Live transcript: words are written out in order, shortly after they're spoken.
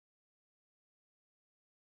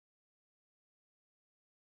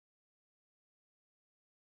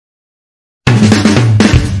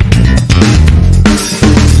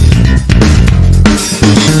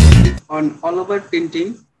All over printing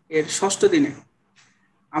এর ষষ্ঠ দিনে।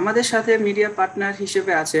 আমাদের সাথে মিডিয়া পার্টনার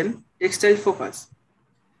হিসেবে আছেন টেক্সটাইল ফোকাস।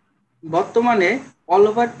 বর্তমানে অল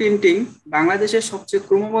ওভার প্রিন্টিং বাংলাদেশের সবচেয়ে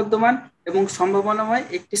ক্রমবর্ধমান এবং সম্ভাবনাময়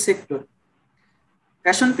একটি সেক্টর।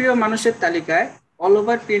 ফ্যাশন প্রিয় মানুষের তালিকায় অল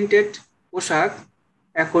ওভার প্রিন্টেড পোশাক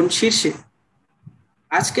এখন শীর্ষে।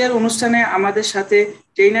 আজকের অনুষ্ঠানে আমাদের সাথে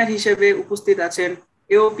ট্রেনার হিসেবে উপস্থিত আছেন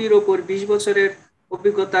এওপির ওপর 20 বছরের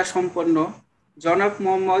অভিজ্ঞতা সম্পন্ন জনাব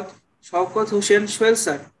Mohammad Shawkat Hossain Sohel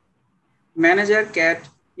sir, manager cat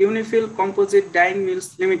UNIFIL composite dyeing mills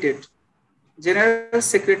limited, general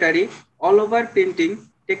secretary all over printing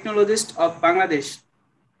technologist of Bangladesh,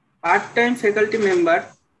 part time faculty member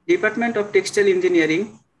department of textile engineering,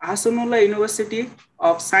 Ahsanullah university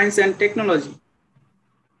of science and technology.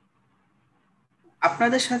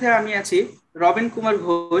 আপনাদের সাথে আমি আছি Robin Kumar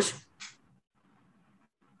Ghosh,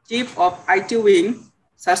 chief of IT wing,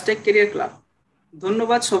 সার্সটেক career club.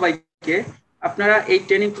 ধন্যবাদ সবাইকে আপনারা এই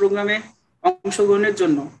training প্রোগ্রামে অংশগ্রহণের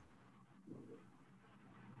জন্য।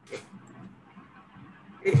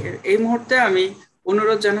 এই মুহূর্তে আমি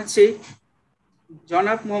অনুরোধ জানাচ্ছি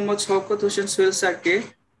জনাব মোহাম্মদ শওকত হোসেন সোহেল স্যারকে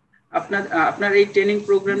আপনার এই ট্রেনিং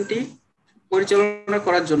প্রোগ্রামটি পরিচালনা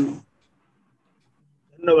করার জন্য।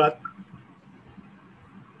 ধন্যবাদ।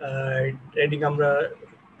 ট্রেনিং আমরা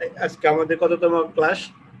আজকে আমাদের কততম ক্লাস?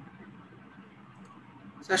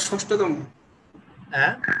 স্যার ষষ্ঠতম।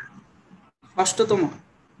 হ্যাঁ, ষষ্ঠতম।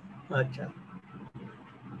 আচ্ছা,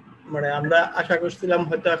 মানে আমরা আশা করছিলাম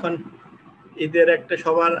হয়তো এখন ঈদের একটা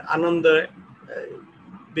সবার আনন্দ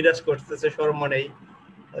বিরাজ করতেছে সরমনেই,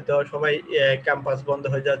 হয়তো সবাই ক্যাম্পাস বন্ধ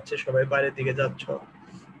হয়ে যাচ্ছে, সবাই বাইরের দিকে যাচ্ছ।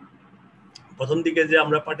 প্রথম দিকে যে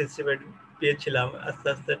আমরা পার্টিসিপেট পেয়েছিলাম আস্তে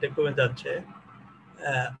আস্তে এটা কমে যাচ্ছে,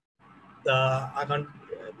 তা এখন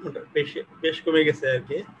বেশ কমে গেছে আর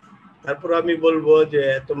কি। তারপর আমি বলবো যে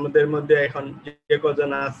তোমাদের মধ্যে এখন যে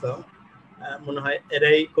কজন আছো মনে হয়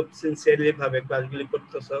এরাই খুব সিনসিয়ারলি ভাবে ক্লাসগুলি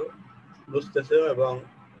করতেছো, বুঝতেছো এবং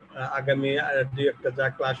আগামী দুই একটা যা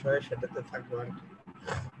ক্লাস হয় সেটাতে থাকবো আর কি।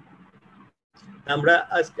 আমরা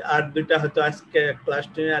আজকে আর দুইটা হয়তো আজকে ক্লাস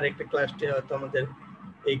 10 আর একটা ক্লাস 10 হয়তো আমাদের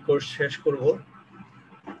এই কোর্স শেষ করব।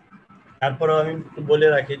 তারপরে আমি বলে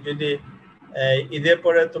রাখি, যদি ঈদের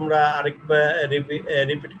পরে তোমরা আরেকবার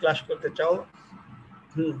রিপিট ক্লাস করতে চাও,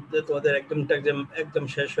 তোমাদের একদম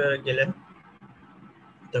শেষ হয়ে গেলে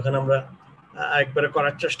তখন আমরা আরেকবার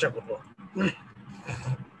করার চেষ্টা করব।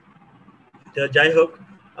 তো যাই হোক,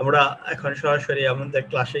 আমরা এখন সরাসরি আমাদের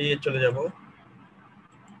ক্লাসে চলে যাব।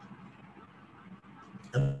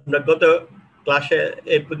 আমরা গত ক্লাসে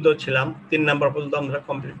এই পর্যন্ত ছিলাম, 3 নাম্বার পর্যন্ত আমরা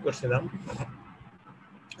কমপ্লিট করছিলাম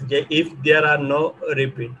যে if there R no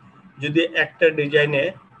repeat, যদি একটা ডিজাইনে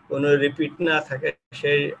কোনো রিপিট না থাকে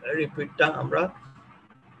সেই রিপিটটা আমরা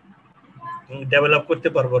ডেভেলপ করতে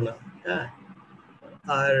পারবো না। হ্যাঁ,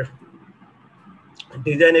 আর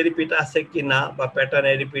ডিজাইনের রিপিট আছে কিনা বা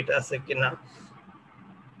প্যাটার্নের রিপিট আছে কিনা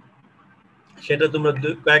সেটা তোমরা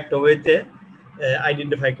কয়েকটা ওয়েতে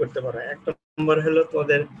আইডেন্টিফাই করতে পারো। একটা নম্বর হলো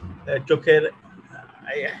তোমাদের চোখের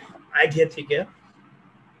আইডিয়া থেকে,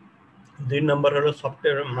 2 নম্বর হলো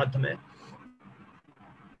সফটওয়্যারের মাধ্যমে।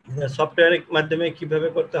 সফটওয়্যারের মাধ্যমে কিভাবে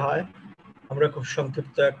করতে হয় আমরা খুব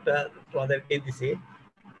সংক্ষিপ্ত একটা তোমাদেরকে দিছি,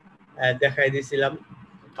 দেখাই দিয়েছিলাম,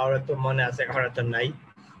 কারোর তো মনে আছে কারোর তো নাই।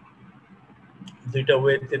 2টা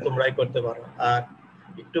ওয়েতে তোমরাই করতে পারো। আর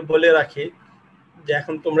একটু বলে রাখি যে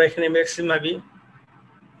এখন তোমরা এখানে ম্যাক্সিমামই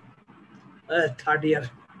থার্ড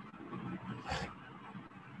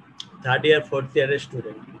ইয়ার ফোর্থ ইয়ারের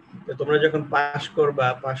স্টুডেন্ট। তো তোমরা যখন পাস করবা,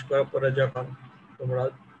 পাস করার পরে যখন তোমরা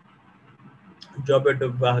জবে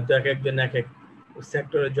ঢুকবা, হয়তো এক একজন এক এক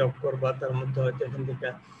সেক্টরে জব করবা, তার মধ্যে হয়তো এখান থেকে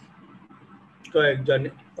কয়েকজন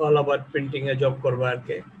অল ওভার প্রিন্টিং এ জব করবা আর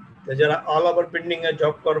কি। তো যারা অল ওভার প্রিন্টিং এ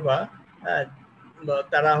জব করবা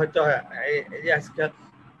তারা হয়তো এই যে আজকে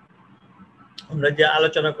আমরা যে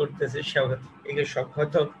আলোচনা করতেছি এগুলো সব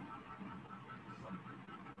হয়তো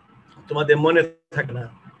তোমাদের মনে থাকে না।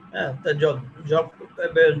 হ্যাঁ, তো জব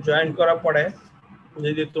জয়েন করার পরে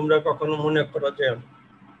যদি তোমরা কখনো মনে করো যে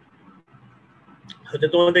হয়তো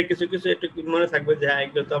তোমাদের কিছু কিছু একটু মনে থাকবে যে হ্যাঁ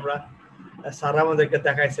এগুলো তো আমরা স্যার আমাদেরকে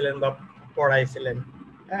দেখাইছিলেন বা পড়াইছিলেন।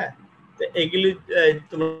 হ্যাঁ, তো এগুলি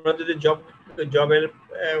তোমরা যদি জবের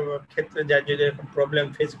ক্ষেত্রে যা যদি প্রবলেম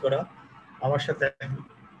ফেস করো আমার সাথে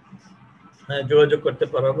যোগাযোগ করতে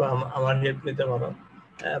পারো বা আমার হেল্প নিতে পারো,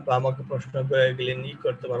 বা আমাকে প্রশ্ন করে এগুলি নিয়ে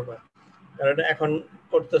করতে পারবা। কারণ এখন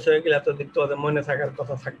করতেছে এগুলো এতদিন তোমাদের মনে থাকার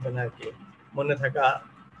কথা থাকবে না আর কি, মনে থাকা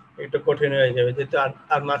একটু কঠিন হয়ে যাবে, যেহেতু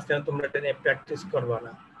আর মাঝখানে তোমরা এটা নিয়ে প্র্যাকটিস করবা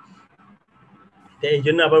না। তো এই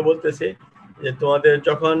জন্য আবার বলতেছি যে তোমাদের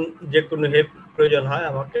যখন যে কোনো হেল্প প্রয়োজন হয়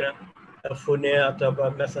আমাকে ফোনে অথবা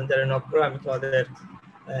মেসেঞ্জারে নক করো, আমি তোমাদের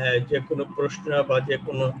যে কোনো প্রশ্ন বা যে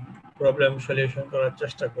কোনো প্রবলেম সলিউশন করার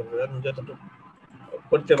চেষ্টা করবো, আমি যতটুকু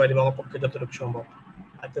করতে পারি আমার পক্ষে যতটুকু সম্ভব।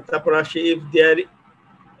 আচ্ছা, তারপর আসি if there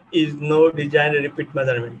is no design repeat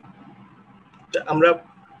measurement. আমরা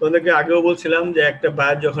তোমাদেরকে আগেও বলছিলাম যে একটা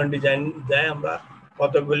বায়ার যখন ডিজাইন দেয় আমরা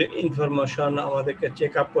কতগুলি ইনফরমেশন আমাদেরকে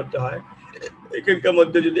চেক আপ করতে হয়। এখানকার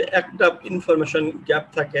মধ্যে যদি একটা ইনফরমেশন গ্যাপ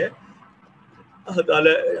থাকে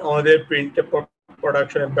তাহলে আমাদের প্রিন্টে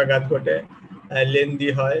প্রোডাকশনে ব্যাঘাত ঘটে, লেন্দি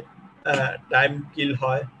হয়, টাইম কিল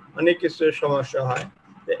হয়, অনেক কিছু সমস্যা হয়।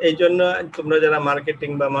 এই জন্য তোমরা যারা মার্কেটিং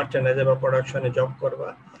বা মার্চেন্ডাইজার বা প্রোডাকশনে জব করবা,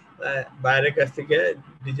 বাইরের কাছ থেকে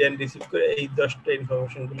ডিজাইন রিসিভ করে এই 10টা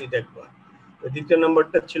ইনফরমেশনগুলি দেখবা। দ্বিতীয়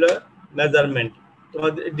নম্বরটা ছিল মেজারমেন্ট।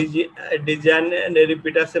 তোমাদের ডিজাইন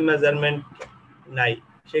রিপিট আছে, মেজারমেন্ট নাই,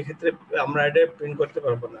 সেক্ষেত্রে আমরা এটা প্রিন্ট করতে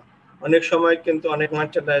পারবো না। অনেক সময় কিন্তু অনেক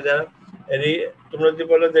মার্চেন্ডাইজার তোমরা যদি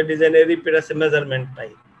বলো যে ডিজাইনের রিপিট আছে মেজারমেন্ট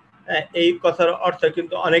নাই, এই কথার অর্থ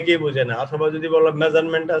কিন্তু অনেকেই বোঝে না। অথবা যদি বলো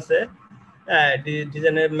মেজারমেন্ট আছে,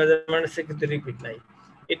 ডিজাইনের মেজারমেন্ট আছে কিন্তু রিপিট নাই,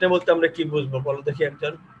 এটা বলতে আমরা কি বুঝবো বলো দেখি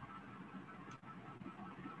একজন।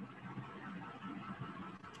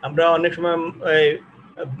 আমরা অনেক সময়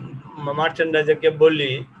মার্চেন্ডাইজারকে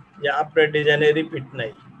বলি যে আপনার ডিজাইনে রিপিট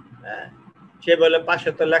নাই, সে বলে পাশে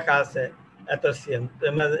তো লেখা আছে এত সিএম,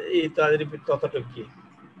 এই তো রিপিট কতটুকু কি?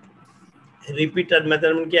 রিপিট আর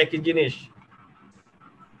মেজারমেন্ট কি একই জিনিস?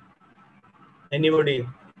 এনিবডি?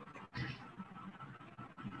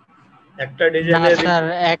 একটা ডিজাইনের স্যার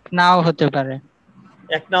এক নাও হতে পারে।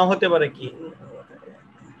 এক নাও হতে পারে কি?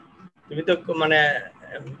 তুমি তো মানে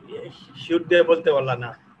শিওর দিয়ে বলতে পারলা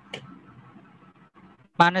না।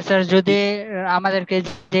 মানে স্যার যদি আমাদেরকে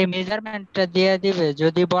যে মেজারমেন্টটা দিয়ে দিবে,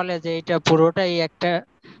 যদি বলে যে এটা পুরোটাই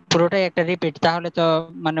একটা রিপিট, তাহলে তো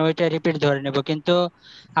মানে ওইটা রিপিট ধরে নেব। কিন্তু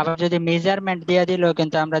আবার যদি মেজারমেন্ট দিয়ে দিল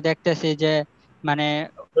কিন্তু আমরা দেখতেছি যে মানে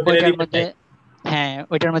ওইটার মধ্যে, হ্যাঁ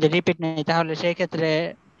ওইটার মধ্যে রিপিট নেই, তাহলে সেই ক্ষেত্রে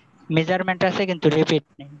মেজারমেন্ট আছে কিন্তু রিপিট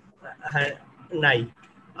নেই। হ্যাঁ, নাই।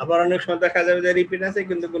 আবার অনেক সময় দেখা যাবে যে রিপিট আছে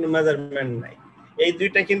কিন্তু কোনো মেজারমেন্ট নাই। এই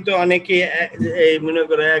দুইটা কিন্তু অনেকে এই মনে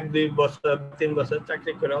করে 1-2 বছর 3 বছর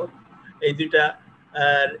চাকরি করেও এই দুইটা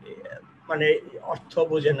মানে অর্থ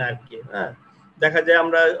বোঝে না আর কি। হ্যাঁ, দেখা যায়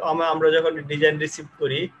আমরা যখন ডিজাইন রিসিভ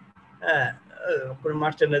করি, হ্যাঁ, কোনো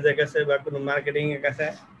মার্চেন্ডাইজারের কাছে বা কোনো মার্কেটিং এর কাছে,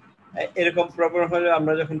 এরকম প্রবলেম হলে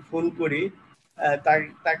আমরা যখন ফোন করি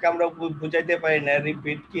তাকে আমরা বুঝাইতে পারি না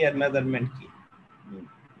রিপিট কি আর মেজারমেন্ট কি।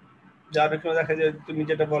 যার সময় দেখা যায় তুমি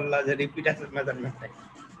যেটা বললা যে রিপিট আছে মেজারমেন্ট নাই,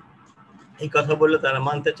 এই কথা বললে তারা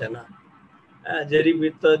মানতে চায় না। যে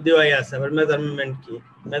রিপিট তো দেওয়াই আছে, আবার মেজারমেন্ট কি?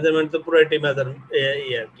 মেজারমেন্ট তো পুরোটাই মেজারমেন্ট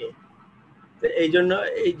আর কি। এই জন্য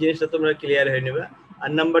এই জিনিসটা তোমরা ক্লিয়ার হয়ে নেবে।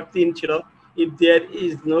 আর নাম্বার 3 ছিল if there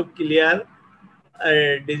is no clear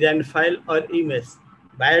design file or image.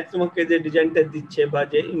 বাইরে তোমাকে যে ডিজাইনটা দিচ্ছে বা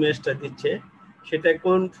যে ইমেজটা দিচ্ছে সেটা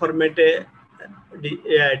কোন ফরম্যাটে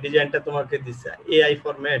ডিজাইনটা তোমাকে দিচ্ছে, এআই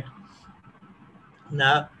ফরম্যাট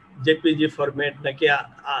না জেপিজি ফরম্যাট নাকি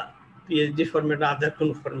পিএসডি ফরম্যাট, আদার কোন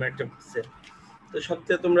ফরম্যাটে দিচ্ছে। তো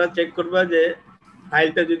সবচেয়ে তোমরা চেক করবা যে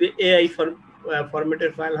ফাইলটা যদি এআই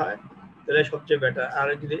ফরম্যাটের ফাইল হয় তাহলে সবচেয়ে বেটার। আর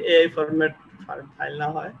যদি এআই ফরম্যাট ফাইল না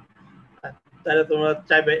হয় তাহলে তোমরা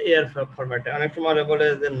চাইবে এআর ফরম্যাটে। অনেক সময় বলে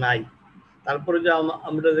যে নাই, তারপরে যে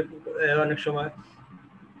আমরা অনেক সময়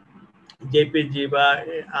জেপিজি বা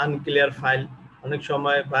আনক্লিয়ার ফাইল অনেক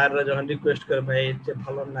সময় বাইরেরা যখন রিকোয়েস্ট করে ভাই এর চেয়ে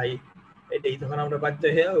ভালো নাই এটাই, তখন আমরা বাধ্য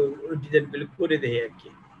হয়ে ওই ডিজাইনগুলো করে দিই আর কি।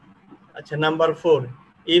 আচ্ছা, number 4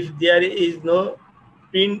 if there is no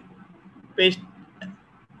print paste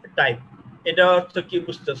type, এটা অর্থ কি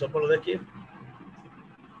বুঝতেছো বলো দেখি।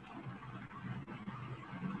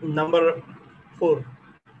 Number 4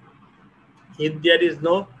 if there is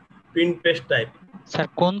no print paste type. Sir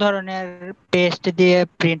কোন ধরনের পেস্ট দিয়ে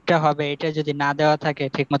প্রিন্টটা হবে এটা যদি না দেওয়া থাকে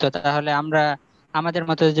ঠিকমতো, তাহলে আমরা আমাদের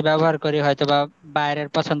মতো যদি ব্যবহার করি হয়তো বা বাইরের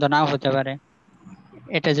পছন্দ নাও হতে পারে,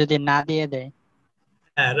 এটা যদি না দিয়ে দেয়।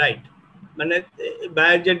 হ্যাঁ, রাইট। মানে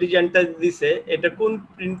বাইরের যে ডিজাইনটা দিছে এটা কোন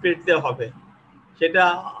প্রিন্ট পেজ দিয়ে হবে সেটা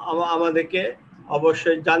আমাদেরকে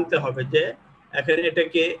অবশ্যই জানতে হবে। যে এখানে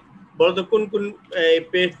এটাকে বলতো কোন কোন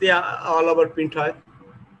পেজ দিয়ে অল ওভার প্রিন্ট হয়।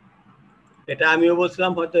 এটা আমিও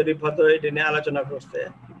বলছিলাম, হয়তো রিফাত এটা নিয়ে আলোচনা করছে।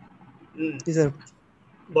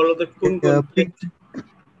 বলতো কোন কোন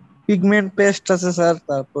পিগমেন্ট পেস্ট আছে স্যার,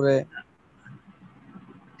 তারপরে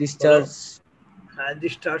ডিসচার্জ,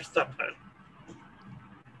 ডিসচার্জ সাফার,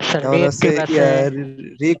 স্যার তারপর আছে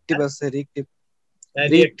রিঅ্যাক্টিভ আছে,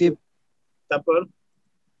 রিঅ্যাক্টিভ, তারপর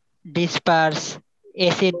ডিসপার্স,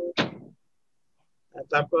 অ্যাসিড,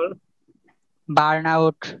 তারপর বার্ন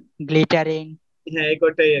আউট, গ্লিটারিং। হ্যাঁ, এই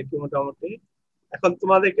কয়টাই আর কি মোটামুটি। এখন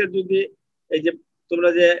তোমাদেরকে যদি এই যে তোমরা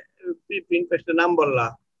যে প্রিন্ট পেস্টের নাম বললা,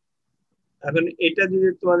 এখন এটা যদি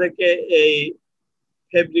তোমাদেরকে এই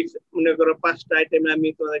ফেব্রিক্স মনে করো 5টা আইটেমে আমি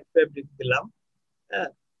তোমাদের ফেব্রিক্স দিলাম, হ্যাঁ,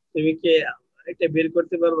 তুমি কি এটা বের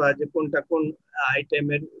করতে পারবা যে কোনটা কোন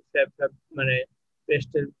আইটেমের মানে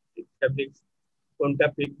পেস্টের ফেব্রিক্স, কোনটা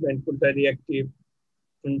পিগমেন্ট, কোনটা রিঅ্যাক্টিভ,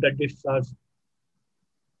 কোনটা ডিসচার্জ,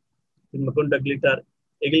 কোনটা গ্লিটার,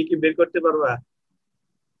 এগুলি কি বের করতে পারবা?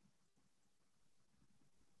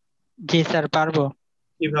 জি স্যার পারবো।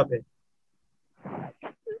 কিভাবে?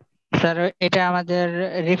 স্যার এটা আমাদের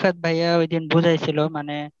রিফাত ভাইয়া ওই দিন বুঝাইছিল,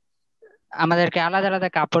 মানে আমাদেরকে আলাদা আলাদা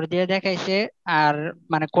কাপড় দিয়ে দেখাইছে, আর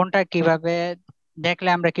মানে কোনটা কিভাবে দেখলে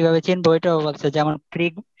আমরা কিভাবে চিনবো এটাও বলছে। যেমন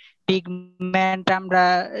পিগমেন্ট আমরা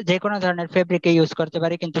যে কোনো ধরনের ফেব্রিকে ইউজ করতে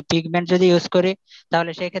পারি, কিন্তু পিগমেন্ট যদি ইউজ করি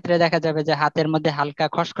তাহলে সেই ক্ষেত্রে দেখা যাবে যে হাতের মধ্যে হালকা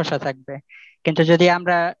খসখসা থাকবে। কিন্তু যদি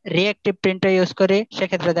আমরা রিঅ্যাক্টিভ প্রিন্টটা ইউজ করি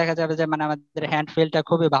সেক্ষেত্রে দেখা যাবে যে মানে আমাদের হ্যান্ড ফিলটা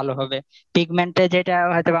খুবই ভালো হবে। পিগমেন্টে যেটা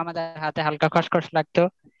হয়তো আমাদের হাতে হালকা খসখস লাগতো,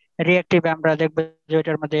 রিঅ্যাক্টিভে আমরা দেখবো যে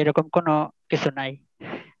ওইটার মধ্যে এরকম কোনো কিছু নাই।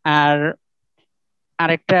 আর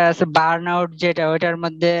আরেকটা আছে বার্ন আউট, যেটা ওইটার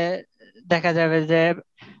মধ্যে দেখা যাবে যে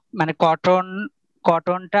মানে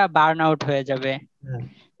কটনটা বার্ন আউট হয়ে যাবে।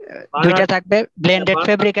 দুইটা থাকবে, ব্লেন্ডেড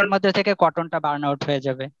ফেব্রিকের মধ্যে থেকে কটনটা বার্ন আউট হয়ে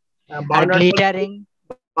যাবে। আর গ্লিটারিং,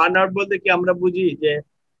 বার্ন আউট বলতে কি আমরা বুঝি যে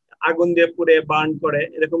আগুন দিয়ে পুড়ে বার্ন করে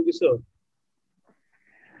এরকম কিছু?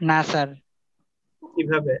 না স্যার।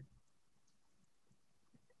 কিভাবে?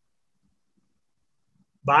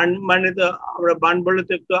 বার্ন মানে তো আমরা বার্ন বললে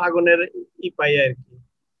তো একটু আগুনের ই পাই আর কি।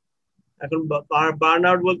 এখন বার্ন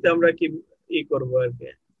আউট বলতে আমরা কি করবো আর কি?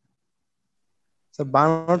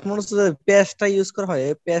 বার্ন আউট মনে হচ্ছে যে পেস্টটা ইউজ করা হয়,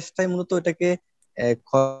 এই পেস্টটাই মূলত ওটাকে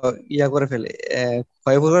ইয়া করে ফেলে,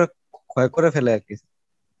 ক্ষয় করে ফেলে আর কি।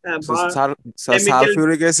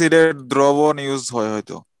 সালফিউরিক অ্যাসিডের দ্রবণ ইউজ হয়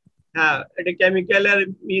হয়তো। হ্যাঁ, এটা কেমিক্যালের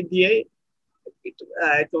দিয়ে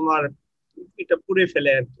তোমার এটা পুড়ে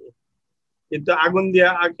ফেলে আর কি, কিন্তু আগুন দিয়ে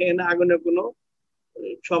আগুনের কোনো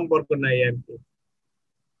সম্পর্ক নাই আর কি।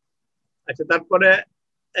 আচ্ছা, তারপরে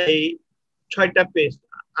এই 6টা পেস্ট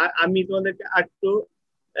আমি তোমাদেরকে একটু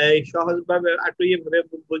এই সহজভাবে একটু ইয়ে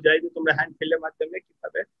বোঝাই যে তোমরা হ্যান্ড ফিলের মাধ্যমে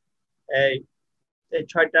কিভাবে এই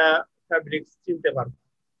 6টা ফ্যাব্রিক্স চিনতে পারবে।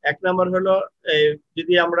 1 নম্বর হলো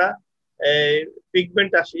যদি আমরা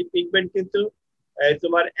পিগমেন্ট আসি, পিগমেন্ট কিন্তু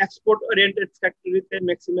তোমার এক্সপোর্ট ওরিয়েন্টেড ফ্যাক্টরিতে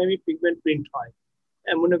ম্যাক্সিমামই পিগমেন্ট প্রিন্ট হয়,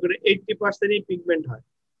 মনে করি 80%ই পিগমেন্ট হয়।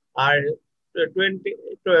 আর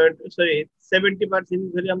 70%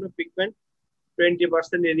 ধরে আমরা পিগমেন্ট,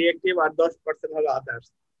 20% রিঅ্যাক্টিভ, আর 10% হলো আদার্স,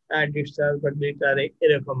 ডিসচার্জ বা গ্লিটার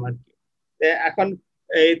এরকম আর কি। এখন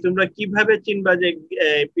তোমরা কিভাবে চিনবা যে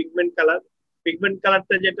পিগমেন্ট কালার? পিগমেন্ট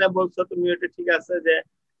কালারটা যেটা বলছো তুমি ওটা ঠিক আছে, যে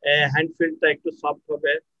হ্যান্ড ফিলটা একটু সফট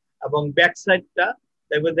হবে এবং ব্যাক সাইডটা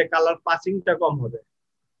দেখবে যে কালার পাসিংটা কম হবে।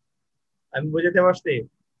 আমি বুঝাতে পারছি?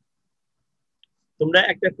 তোমরা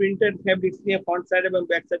একটা প্রিন্টেড ফেব্রিক্স নিয়ে ফ্রন্ট সাইড এবং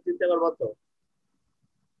ব্যাক সাইড চিনতে পারবো তো?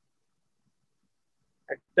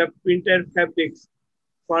 একটা প্রিন্টেড ফেব্রিক্স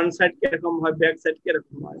ফ্রন্ট সাইড কিরকম হয়, ব্যাক সাইড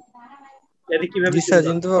কিরকম হয়, এটা কিভাবে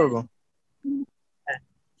চিনতে পারবো?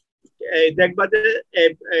 দেখবা যে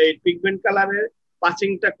পিগমেন্ট কালারের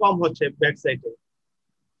পাসিংটা কম হচ্ছে ব্যাক সাইডে,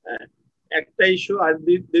 একটা ইস্যু। আর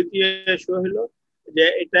দ্বিতীয় ইস্যু হলো যে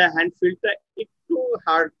এটা হ্যান্ড ফিলটা একটু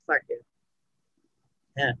হার্ড থাকে,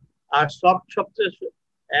 হ্যাঁ। আর সবচেয়ে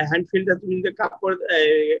হ্যান্ড ফিলটা তুমি যদি কাপড়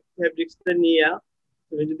ফেব্রিক্সটা নিয়ে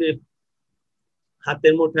তুমি যদি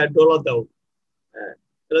হাতের মুঠে ডলা দাও,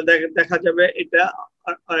 তাহলে দেখা যাবে এটা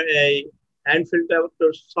এই হ্যান্ড ফিলটা একটু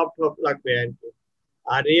সফট লাগবে আর কি।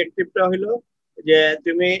 আর রিঅ্যাক্টিভটা হলো যে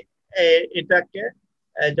তুমি এটাকে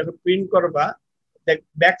যখন প্রিন্ট করবা,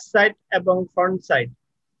 ব্যাক সাইড এবং ফ্রন্ট সাইড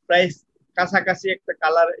প্রায় কাছাকাছি একটা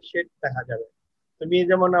কালার শেড দেখা যাবে। তুমি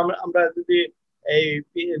যেমন আমরা যদি এই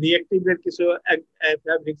রিঅ্যাক্টিভের কিছু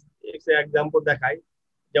এক্সাম্পল দেখাই,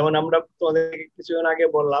 যেমন আমরা তোমাদেরকে কিছুক্ষণ আগে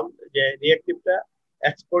বললাম যে রিঅ্যাক্টিভটা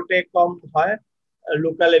এক্সপোর্টে কম হয়,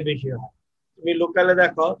 লোকালে বেশি হয়। তুমি লোকালে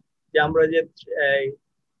দেখো যে আমরা যে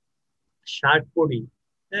শার্ট পরি,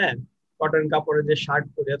 হ্যাঁ, কটন কাপড়ের যে শার্ট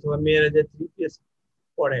পরি, অথবা মেয়েরা যে 3 পিস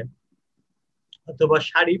পরে, অথবা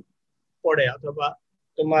শাড়ি পরে, অথবা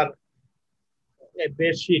তোমার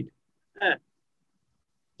বেডশিট, হ্যাঁ,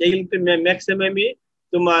 এইগুলো ম্যাক্সিমামই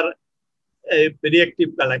তোমার রিঅ্যাক্টিভ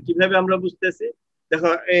কালার। কিভাবে আমরা বুঝতেছি? দেখো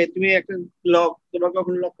তুমি একটা তোমরা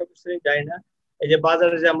কখনো লক্ষ্য করতে যায় না, এই যে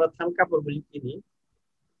বাজারে যে আমরা থান কাপড়গুলি কিনি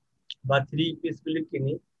বা 3 পিস গুলি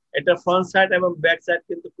কিনি, এটা ফ্রন্ট সাইড এবং ব্যাক সাইড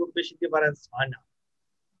কিন্তু খুব বেশি ডিফারেন্স হয় না।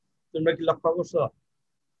 তোমরা কি লক্ষ্য করছো?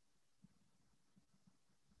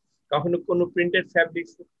 কখনো কোনো প্রিন্টেড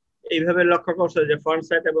ফ্যাব্রিক্স এইভাবে লক্ষ্য করছো যে ফ্রন্ট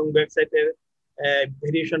সাইড এবং ব্যাক সাইডের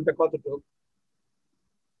ভেরিয়েশনটা কতটুকু?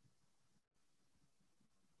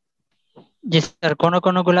 জি স্যার,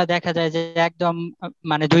 কোন গুলা দেখা যায় যে একদম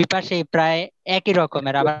মানে দুই পাশেই প্রায় একই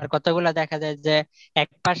রকমের, আবার কতগুলা দেখা যায় যে এক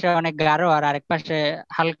পাশে অনেক গাঢ় আর আরেক পাশে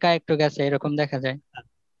হালকা একটু গেছে, এরকম দেখা যায়।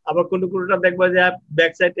 আবার কোনটা দেখবা যে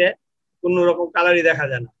ব্যাক সাইডে কোন রকম কালারই দেখা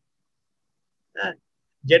যায় না। হ্যাঁ,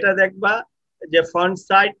 যেটা দেখবা যে ফ্রন্ট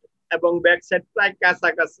সাইড এবং ব্যাক সাইড প্রায়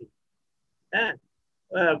কাছাকাছি, হ্যাঁ,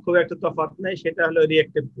 খুব একটা তফাৎ নাই, সেটা হলো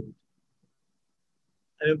রিঅ্যাক্টিভ প্রিন্ট।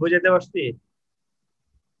 আমি বুঝাতে পারছি?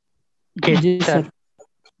 জি স্যার।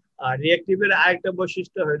 আর রিঅ্যাক্টিভের আরেকটা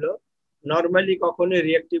বৈশিষ্ট্য হলো নরমালি কখনোই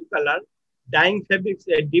reactive colour dyeing fabrics,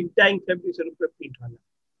 deep dyeing fabrics এর উপরে প্রিন্ট হয় না।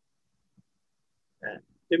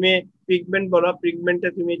 তুমি পিগমেন্ট বলো, পিগমেন্টে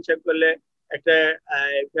তুমি ইচ্ছা করলে একটা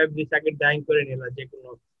ফেব্রিক্স আগে ডাইং করে নিলা যে কোনো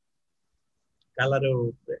কালারের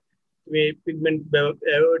উপরে, তুমি পিগমেন্ট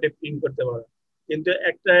প্রিন্ট করতে পারো। কিন্তু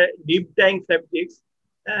একটা ডিপ ডাইং ফেব্রিক্স,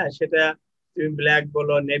 হ্যাঁ, সেটা তুমি ব্ল্যাক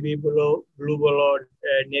বলো, নেভি বলো, ব্লু বলো,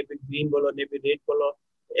 নেভি গ্রিন বলো, নেভি রেড বলো,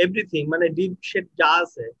 এভরিথিং মানে ডিপ শেড যা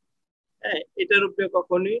আছে, হ্যাঁ, এটার উপরে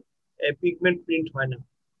কখনোই পিগমেন্ট প্রিন্ট হয় না।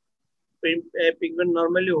 পিগমেন্ট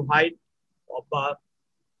নরমালি হোয়াইট বা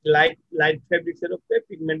লাইট লাইট ফেব্রিক্স এর উপরে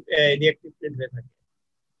পিগমেন্ট রিঅ্যাক্টিভ প্রিন্ট হয়ে থাকে।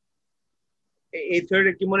 এই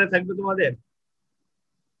থিওরি কি মনে থাকবে তোমাদের?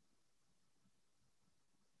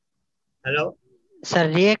 হ্যালো স্যার,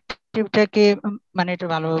 রিঅ্যাক্টিভটা কি মানে একটু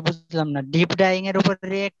ভালোভাবে বুঝলাম না, ডিপ ডাইং এর উপর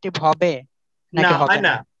রিঅ্যাক্টিভ হবে না, নাকি হবে হয়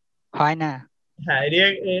না? না। হয় না। হ্যাঁ,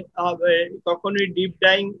 কখনোই ডিপ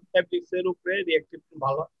ডাইং ফেব্রিক্স এর উপরে রিঅ্যাক্টিভ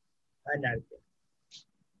ভালো হয় না আর কি।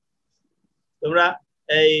 তোমরা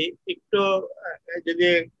এই একটু যদি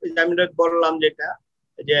আমি বললাম যেটা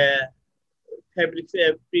যে ফেব্রিক্স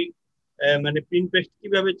মানে প্রিন্ট পেস্ট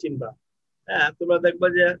কিভাবে চিনবা, হ্যাঁ, তোমরা দেখবা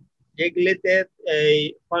যে যেগুলিতে এই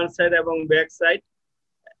ফ্রন্ট সাইড এবং ব্যাক সাইড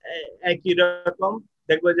একই রকম,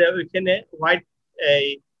 দেখবো যে ওইখানে হোয়াইট এই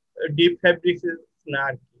ডিপ ফেব্রিক্স না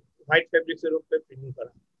আর কি, হোয়াইট ফেব্রিক্স এর উপরে প্রিন্ট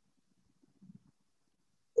করা।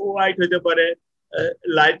 হোয়াইট হতে পারে,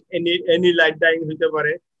 লাইট এনি লাইট ডাইং হতে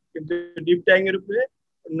পারে, কিন্তু ডিপ ডাইং এর উপরে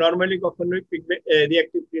নরমালি কখনোই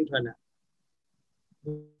রিঅ্যাক্টিভ প্রিন্ট হয় না।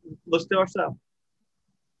 বুঝতে পারছো?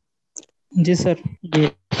 জি স্যার। জি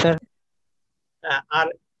স্যার। আর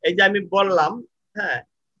এই যে আমি বললাম, হ্যাঁ,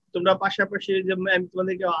 তোমরা পাশাপাশি যে আমি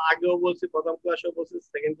তোমাদেরকে আগেও বলছি, প্রথম ক্লাসেও বলছি,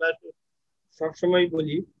 সেকেন্ড ক্লাস সবসময়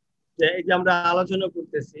বলি যে এই যে আমরা আলোচনা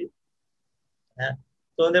করতেছি, হ্যাঁ,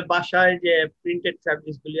 তোমাদের বাসায় যে প্রিন্টেড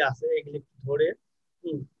ফ্যাব্রিক্স গুলি আছে এগুলি ধরে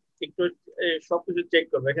একটু সবকিছু চেক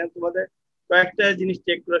করবে। এখানে তোমাদের কয়েকটা জিনিস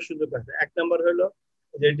চেক করার সুযোগ আছে। এক নম্বর হলো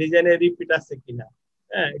যে ডিজাইনের রিপিট আছে কিনা,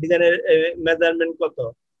 হ্যাঁ, ডিজাইনের মেজারমেন্ট কত,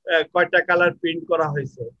 কয়টা কালার প্রিন্ট করা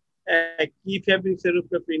হয়েছে, কি ফেব্রিক্স এর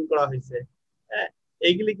উপরে প্রিন্ট করা হয়েছে, হ্যাঁ,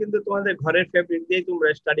 এইগুলি কিন্তু তোমাদের ঘরের ফেব্রিক দিয়ে তোমরা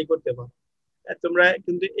স্টাডি করতে পারো। তোমরা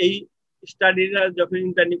কিন্তু এই স্টাডিটা যখন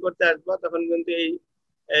ইন্টার্নি করতে আসবা তখন কিন্তু এই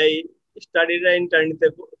এই স্টাডিটা ইন্টার্নিতে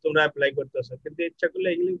তোমরা অ্যাপ্লাই করতেছো, কিন্তু ইচ্ছা করলে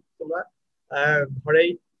এগুলি তোমরা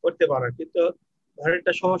ঘরেই করতে পারো। কিন্তু ঘরের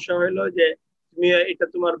একটা সমস্যা হলো যে তুমি এটা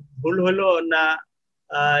তোমার ভুল হলো না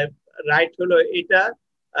রাইট হলো, এটা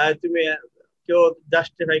তুমি কেউ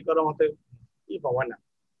জাস্টিফাই করার মতো কি পাবা না।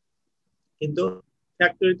 কিন্তু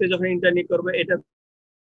ফ্যাক্টরিতে যখন ইন্টার্নি করবে, এটা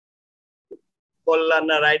বললা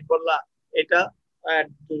না রাইট বললা, এটা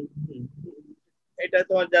এটা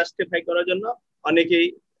তোমার জাস্টিফাই করার জন্য অনেকেই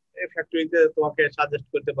ফ্যাক্টরিতে তোমাকে সাজেস্ট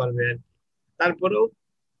করতে পারবে আর কি। তারপরেও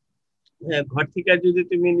ঘর থেকে যদি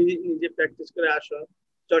তুমি নিজে প্র্যাকটিস করে আসো,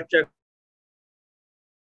 চর্চা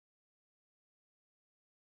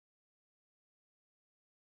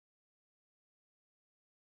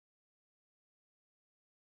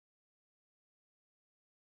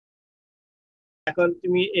এখন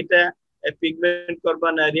তুমি এটা পিগমেন্ট করবা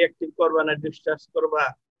না রিঅ্যাক্টিভ করবা না ডিসচার্জ করবা,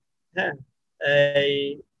 হ্যাঁ, এই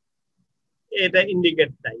এটা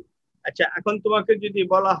ইন্ডিকেট নাই। আচ্ছা, এখন তোমাকে যদি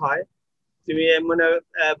বলা হয়, তুমি মনে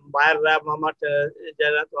মায়েররা মামার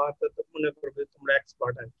যারা তোমার মনে করবে তোমরা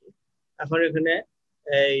এক্সপার্ট আর কি, এখন এখানে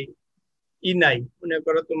এই নাই, মনে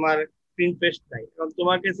করো তোমার প্রিন্ট পেস্ট নাই, এখন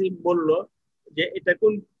তোমার কাছে বললো যে এটা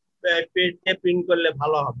কোন পেজ দিয়ে প্রিন্ট করলে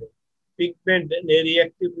ভালো হবে, পিগমেন্ট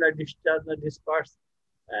রিঅ্যাক্টিভ না ডিসচার্জ না ডিসপার্স,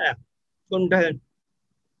 হ্যাঁ, কোনটা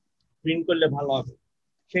প্রিন্ট করলে ভালো হবে,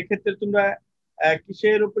 সেক্ষেত্রে তোমরা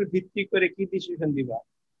কিসের উপর ভিত্তি করে কি ডিসিশন দিবা?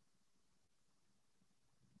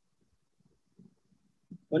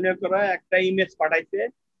 মনে করো একটা ইমেজ পাঠাইছে,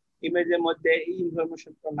 ইমেজের মধ্যে এই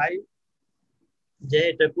ইনফরমেশনটা নাই যে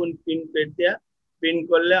এটা কোন প্রিন্ট পেজ দিয়ে প্রিন্ট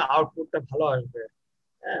করলে আউটপুটটা ভালো আসবে,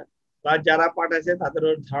 হ্যাঁ, বা যারা পাঠাইছে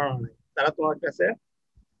তাদেরও ধারণা নাই, তারা তোমার কাছে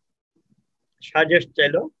সাজেস্ট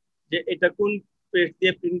চাইলো যে এটা কোন পেজ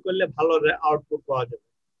দিয়ে প্রিন্ট করলে ভালো আউটপুট পাওয়া যাবে।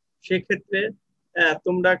 সেক্ষেত্রে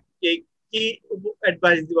তোমরা কি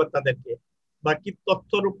অ্যাডভাইস দিবা তাদেরকে? বাকি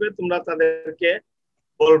তথ্য রূপে তোমরা তাদেরকে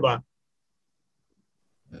বলবা।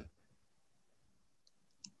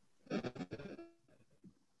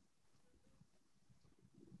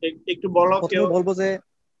 একটু বলো কেউ। প্রথমে বলবো যে,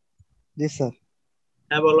 জি স্যার,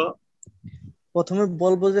 হ্যাঁ বলো। প্রথমে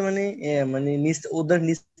বলবো যে মানে ওদের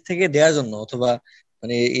নিচ থেকে দেওয়ার জন্য, অথবা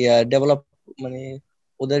মানে ডেভেলপ, মানে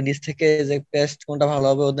ওদের নিচ থেকে যে পেস্ট কোনটা ভালো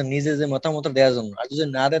হবে ওদের নিজে যে মতামত দেওয়ার জন্য। আর যদি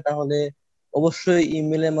না দেয় তাহলে অবশ্যই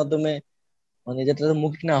ইমেলের মাধ্যমে, মানে যেটা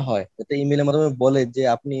মুখ না হয়, যাতে ইমেলের মাধ্যমে বলে যে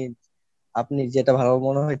আপনি আপনি যেটা ভালো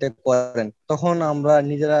মনে হয় এটা করেন, তখন আমরা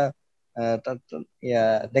নিজেরা ইয়া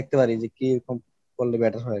দেখতে পারি যে কি রকম করলে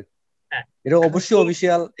বেটার হয়। হ্যাঁ এটা এখন অবশ্যই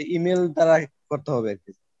অফিসিয়াল ইমেল দ্বারা করতে হবে আর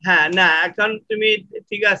কি। হ্যাঁ না এখন তুমি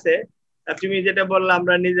ঠিক আছে, তুমি যেটা বললে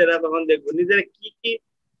আমরা নিজেরা তখন দেখবো নিজেরা কি কি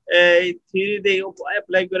এই থিওরি দিয়ে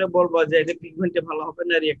অ্যাপ্লাই করে বলবো যে এটা পিগমেন্টে ভালো হবে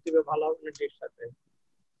না রিঅ্যাক্টিভে ভালো হবে না এর সাথে।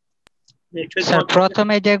 নিশ্চয়ই স্যার তোমাকে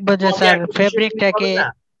প্রথমে দেখবো যে তোমাকে স্যার একটা ডিসিশন নিতে হবে ফেব্রিকটাকে না,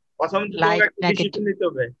 প্রথমে তো তোমাকে লাইট একটা নাকি ডিসিশন নিতে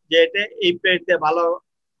হবে যে এটা এই পেজ দিয়ে ভালো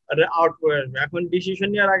আউট করে আসবে। এখন ডিসিশন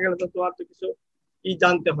নেওয়ার আগে তো তোমার তো কিছু কি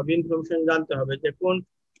জানতে হবে, ইনফরমেশন জানতে হবে যে কোন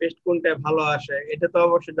পেস্ট কোনটা ভালো আসে, এটা তো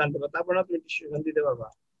অবশ্যই জানতে হবে, তারপর না তুমি ডিসিশন দিতে পারবা।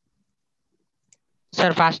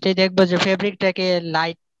 স্যার ফার্স্টেই দেখবো যে ফেব্রিকটাকে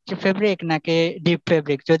লাইট ফেব্রিক নাকি ডিপ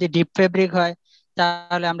ফেব্রিক। যদি ডিপ ফেব্রিক হয়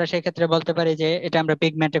তাহলে আমরা সেক্ষেত্রে বলতে পারি যে এটা আমরা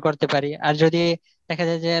পিগমেন্টে করতে পারি। আর যদি দেখা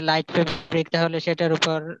যায় যে লাইট ফেব্রিক তাহলে সেটার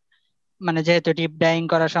উপর মানে যেহেতু ডিপ ডাইং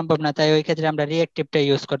করা সম্ভব না, তাই ওই ক্ষেত্রে আমরা রিঅ্যাক্টিভটা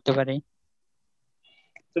ইউজ করতে পারি।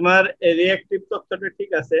 তোমার রিঅ্যাক্টিভ তথ্যটা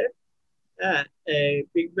ঠিক আছে, হ্যাঁ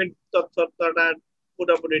পিগমেন্ট তথ্যটা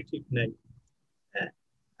পুরোপুরি ঠিক নাই। হ্যাঁ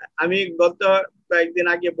আমি গত কয়েকদিন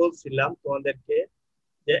আগে বলছিলাম তোমাদেরকে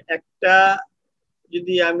যে একটা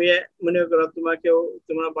যদি আমি মনে করো তোমাকেও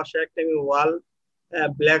তোমার বাসায় একটা আমি ওয়াল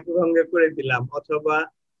ব্ল্যাক রঙে করে দিলাম, অথবা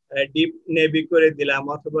ডিপ নেভি করে দিলাম,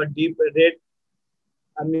 অথবা ডিপ রেড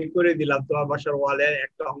আমি করে দিলাম তোমার বাসার ওয়ালের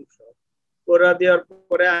একটা অংশ করে দেওয়ার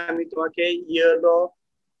পরে আমি তোমাকে ইয়েলো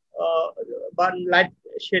বা লাইট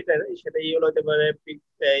সেটা সেটা ইয়েলো হতে পারে,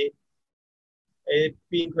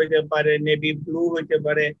 পিঙ্ক হইতে পারে, নেভি ব্লু হইতে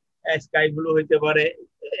পারে, স্কাই ব্লু হইতে পারে,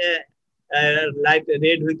 লাইট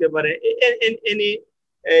রেড হইতে পারে, এনি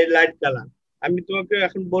লাইট কালার। আমি তোমাকে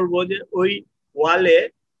এখন বলবো যে ওই ওয়ালে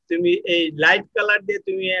তুমি এই লাইট কালার দিয়ে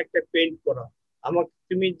তুমি একটা পেইন্ট করো। আমাকে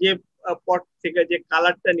তুমি যে পট থেকে যে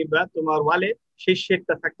কালারটা নিবা তোমার ওয়ালে সেই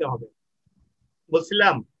শেডটা থাকতে হবে,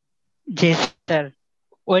 বলছিলাম। জি স্যার।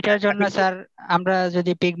 ওইটার জন্য এখন স্যার আমরা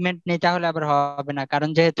যদি পিগমেন্ট নিই তাহলে আবার হবে না, কারণ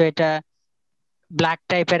যেহেতু এটা ব্ল্যাক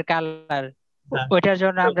টাইপের কালার, হ্যাঁ ওইটার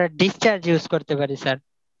জন্য আমরা ডিসচার্জ ইউজ করতে পারি স্যার।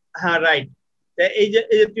 হ্যাঁ রাইট। এই যে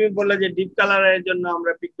তুমি বললে যে ডিপ কালারের জন্য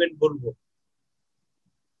আমরা পিগমেন্ট বলবো।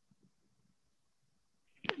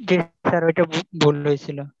 জি স্যার, ওইটা ভুল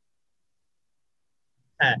হয়েছিল।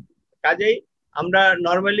 হ্যাঁ কাজেই আমরা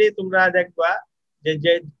নরমালি তোমরা দেখবা যে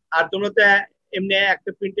যে আর তোমরা তো এমনি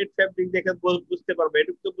একটা প্রিন্টেড ফ্যাব্রিক দেখে বুঝতে পারবে,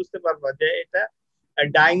 এটুকু তো বুঝতে পারবা যে এটা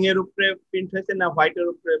ডাইং এর উপরে প্রিন্ট হয়েছে না হোয়াইটের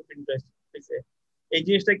উপরে প্রিন্ট হয়েছে। এই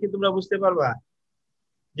জিনিসটা কি তোমরা বুঝতে পারবা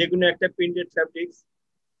যে কোনো একটা প্রিন্টেড ফ্যাব্রিক্স,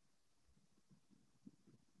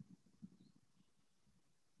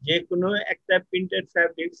 যে কোনো একটা প্রিন্টেড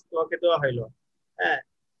ফ্যাব্রিক্স তোমাকে দেওয়া হইলো, হ্যাঁ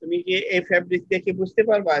তুমি কি এই ফ্যাব্রিক দেখে বুঝতে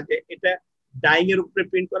পারবা যে এটা ডাইং এর উপরে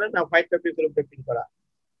প্রিন্ট করা না হোয়াইট ফ্যাব্রিকের উপরে প্রিন্ট করা?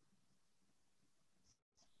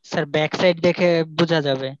 স্যার ব্যাক সাইড দেখে বোঝা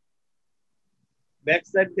যাবে। ব্যাক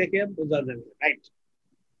সাইড দেখে বোঝা যাবে, রাইট।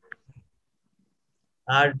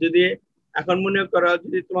 আর যদি এখন মনে করো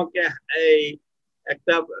যদি তোমাকে এই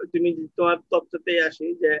একটা তুমি তোমার তথ্যতেই আসি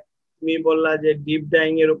যে তুমি বললা যে ডিপ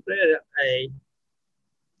ডাইং এর উপরে এই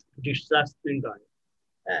ডিসচার্জ প্রিন্ট হয়,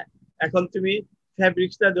 হ্যাঁ এখন তুমি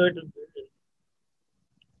ফ্যাব্রিক্সটা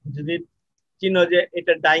যদি চিনো যে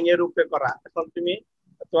এটা ডাইং এর উপরে করা, এখন তুমি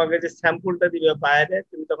তোমাকে যে স্যাম্পলটা দিবে বাইরে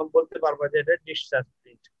তুমি তখন বলতে পারবা যে এটা ডিসচার্জ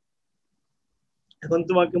প্রিন্ট। এখন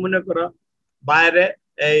তোমাকে মনে করো বাইরে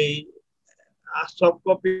এই সফট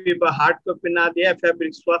কপি বা হার্ড কপি না দিয়ে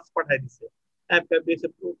ফ্যাব্রিক সোয়াচ পাঠাই দিছে, হ্যাঁ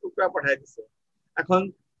ফ্যাব্রিক্সের টুকরা পাঠাই দিছে। এখন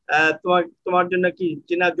তোমার তোমার জন্য কি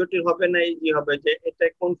চেনা জটিল হবে না ইজি হবে যে এটা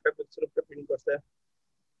কোন ফ্যাব্রিক্সের উপরে প্রিন্ট করছে?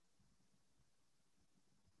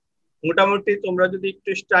 মোটামুটি তোমরা যদি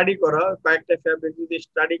একটু স্টাডি করো, কয়েকটা ফ্যাব্রিক যদি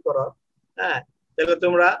স্টাডি করো, হ্যাঁ তাহলে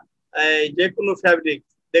তোমরা যে কোনো ফ্যাব্রিক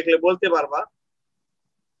দেখলে বলতে পারবা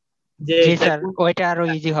যে জি এটা স্যার, ওইটা আরো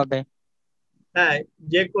ইজি হবে। হ্যাঁ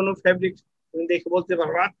যে কোনো ফ্যাব্রিক তুমি দেখে বলতে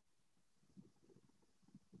পারবা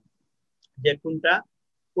যে কোনটা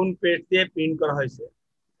কোন পেজ দিয়ে প্রিন্ট করা হয়েছে।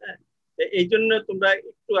 হ্যাঁ এই জন্য তোমরা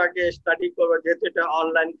একটু আগে স্টাডি করবে, যেহেতু এটা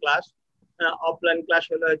অনলাইন ক্লাস। অফলাইন ক্লাস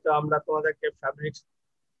হলে হয়তো আমরা তোমাদেরকে ফ্যাব্রিক্স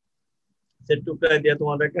টুকরা দিয়ে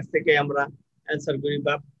তোমাদের কাছ থেকে আমরা অ্যান্সার করি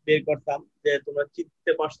বা বের করতাম যে তোমরা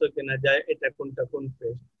চিনতে পারছো কিনা যে এটা কোনটা কোন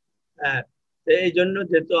পেস্ট। হ্যাঁ, তো এই জন্য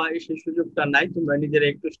যেহেতু সেই সুযোগটা নাই, তোমরা নিজেরা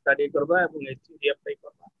একটু স্টাডি করবা এবং এই থিওরি অ্যাপ্লাই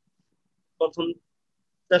করবা। প্রথম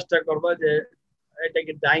চেষ্টা করবা যে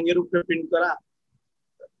এটাকে ডাইং এর উপরে প্রিন্ট করা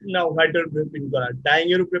না হোয়াইটের উপরে প্রিন্ট করা। ডাইং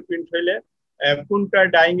এর উপরে প্রিন্ট হইলে কোনটা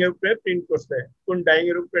ডাইং এর উপরে প্রিন্ট করছে, কোন ডাইং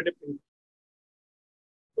এর উপরে এটা প্রিন্ট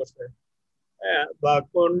করছে, বা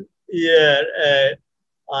কোন ইয়ের,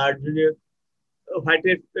 আর যদি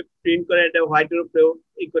হোয়াইটের প্রিন্ট করে এটা হোয়াইটের উপরেও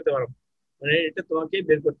ই করতে পারো, মানে এটা তোমাকে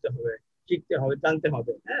বের করতে হবে, শিখতে হবে, জানতে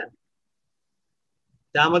হবে। হ্যাঁ,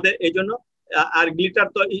 তা আমাদের এই জন্য আর গ্লিটার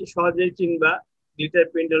তো সহজেই চিনবা, গ্লিটার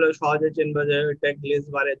প্রিন্ট হলো সহজে চিনবা যে এটা গ্লেজ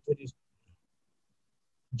বারে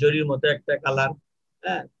জরির মতো একটা কালার।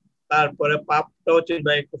 হ্যাঁ, তারপরে পাপটাও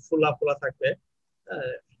চিনবা, একটু ফোলা ফোলা থাকবে।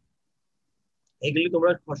 এগুলি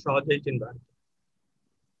তোমরা সহজেই চিনবা।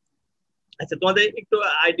 আচ্ছা, তোমাদের একটু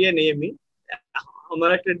আইডিয়া নেই আমি,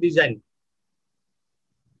 আমার একটা ডিজাইন,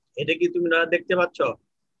 এটা কি তুমি দেখতে পাচ্ছ?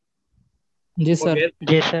 জি স্যার।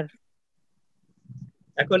 জি স্যার।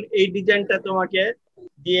 এখন এই ডিজাইনটা তোমাকে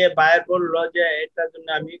দিয়ে বায়ার বললো যে এটার জন্য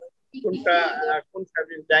আমি কোনটা কোন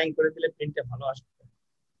ফ্যাব্রিক ডাইং করে দিলে প্রিন্টটা ভালো আসবে।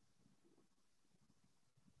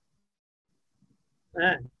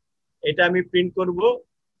 হ্যাঁ, এটা আমি প্রিন্ট করব।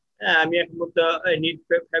 হ্যাঁ, আমি এখন মধ্যে নিট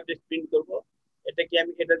ফ্যাব্রিক প্রিন্ট করব। এটা কি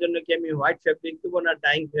আমি এটার জন্য কি আমি হোয়াইট ফ্যাব্রিক দেবো না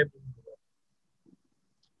ডাইং ফ্যাব্রিক দেবো?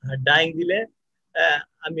 ডাইং দিলে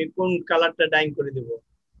আমি কোন কালারটা ডাইং করে দেবো?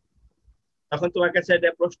 তখন তোমার কাছে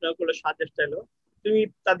একটা প্রশ্ন করলো, সাজেস্ট এলো, তুমি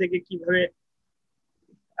তাদেরকে কিভাবে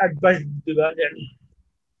অ্যাডভাইস দিবা যে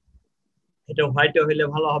এটা হোয়াইট হইলে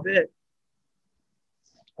ভালো হবে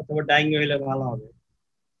অথবা ডাইং হইলে ভালো হবে?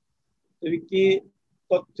 তুমি কি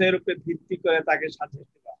তথ্যের উপরে ভিত্তি করে তাকে সাজেস্ট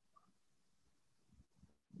দিবা?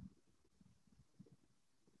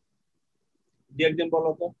 দু একজন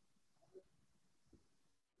বলো তো।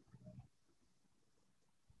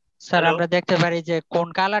 স্যার আমরা দেখতে পারি যে কোন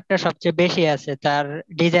কালারটা সবচেয়ে বেশি আছে, তার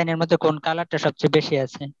ডিজাইনের মধ্যে কোন কালারটা সবচেয়ে বেশি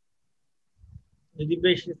আছে। যদি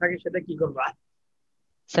বেশি থাকে সেটা কি করবা?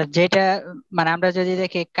 স্যার যেটা মানে আমরা যদি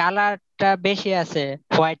দেখি কালারটা বেশি আছে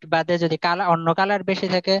হোয়াইট বাদে, যদি কালার অন্য কালার বেশি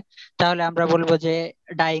থাকে তাহলে আমরা বলবো যে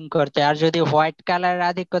ডাইং করতে, আর যদি হোয়াইট কালার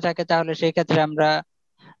আধিক্য থাকে তাহলে সেই ক্ষেত্রে আমরা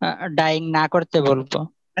ডাইং না করতে বলবো।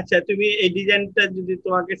 আচ্ছা, তুমি এই ডিজাইনটা যদি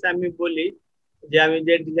তোমাকে আমি বলি যে আমি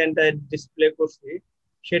যে ডিজাইনটা ডিসপ্লে করছি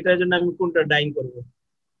সেটার জন্য আমি কোনটা ডাইং করব?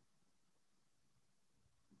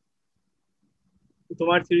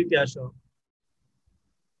 তোমার থিওরিতে আসো।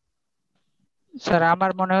 স্যার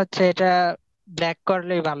আমার মনে হচ্ছে এটা ব্ল্যাক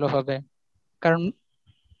করলেই ভালো হবে, কারণ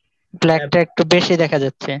ব্ল্যাকটা একটু বেশি দেখা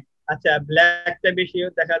যাচ্ছে। আচ্ছা, ব্ল্যাকটা বেশি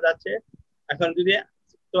দেখা যাচ্ছে। এখন যদি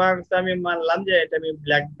তোমার কাছে আমি মানলাম যে এটা আমি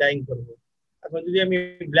ব্ল্যাক ডাইং করব, এখন যদি আমি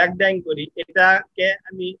ব্ল্যাক ডাইং করি এটাকে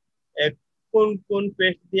আমি কোন কোন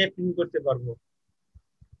পেস্ট দিয়ে প্রিন্ট করতে পারবো?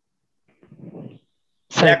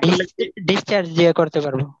 স্যার ডিসচার্জ দিয়ে করতে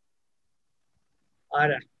পারবো। আর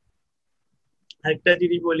আরেকটা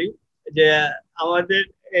জিনিস বলি যে আমাদের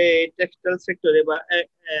টেক্সটাইল সেক্টরে বা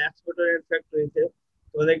এক্সপোর্টার ফ্যাক্টরিতে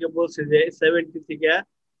তোমাদেরকে বলছে যে 70 থেকে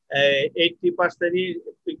 80%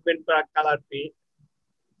 পিগমেন্ট বা কালার প্রিন্ট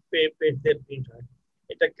হয়।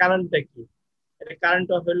 এটা কারণটা কি? এটা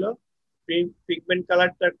কারণটা হলো পিগমেন্ট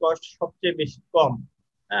কালারটার কস্ট সবচেয়ে বেশি কম।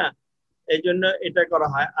 হ্যাঁ, এই জন্য এটা করা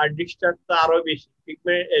হয়। আর ডিস্টার্বটা আরো বেশি,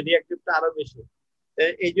 পিগমেন্ট রিঅ্যাক্টিভটা আরো বেশি।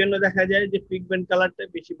 এই জন্য দেখা যায় যে পিগমেন্ট কালারটা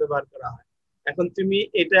বেশি ব্যবহার করা হয়। এখন তুমি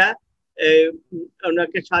এটা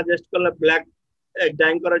ওনাকে সাজেস্ট করলে ব্ল্যাক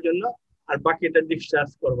ডাইং করার জন্য, আর বাকি এটা ডিসচার্জ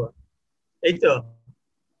করবা, এই তো?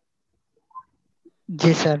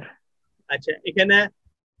 জি স্যার। আচ্ছা, এখানে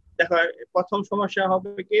দেখো প্রথম সমস্যা হবে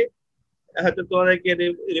কি, হয়তো তোমাদেরকে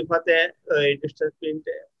রিফাতে ডিসচার্জ প্রিন্ট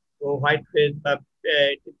ও হোয়াইট পেজ বা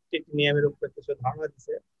টিটেনিয়ামের উপরে কিছু ধারণা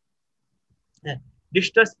দিচ্ছে। হ্যাঁ,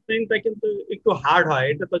 ডিসচার্জ প্রিন্টটা কিন্তু একটু হার্ড হয়,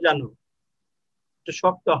 এটা তো জানো, একটু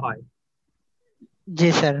শক্ত হয়। জি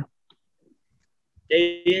স্যার। এই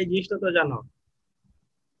জিনিসটা তো জানো।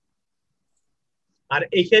 আর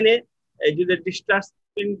এখানে যদি ডিসচার্জ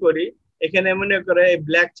প্রিন্ট করি, এখানে মনে করে এই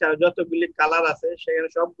ব্ল্যাক ছাড়া যতগুলি কালার আছে সেখানে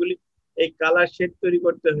সবগুলি এই কালার শেড তৈরি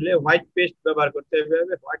করতে হলে হোয়াইট পেস্ট ব্যবহার করতে হবে,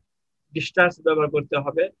 হোয়াইট ডিসচার্জ ব্যবহার করতে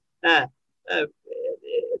হবে। হ্যাঁ,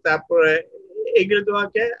 তারপরে এইগুলো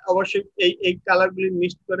তোমাকে অবশ্যই এই কালারগুলি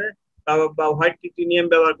মিক্স করে বা হোয়াইট টিটেনিয়াম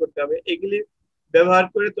ব্যবহার করতে হবে। এগুলি ব্যবহার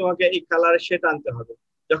করে তোমাকে এই কালারের শেড আনতে হবে।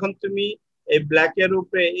 যখন তুমি এই ব্ল্যাক এর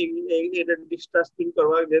উপরে এটা ডিসচার্জ প্রিন্ট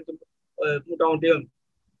করবা, যেহেতু মোটামুটি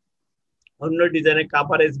অন্য ডিজাইনের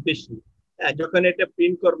কাভারেজ বেশি, যখন এটা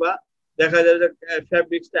প্রিন্ট করবা দেখা যাবে যে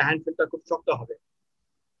ফ্যাব্রিক্সটা হ্যান্ডফিলটা খুব শক্ত হবে।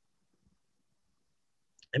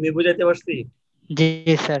 আমি বুঝাতে পারছি? জি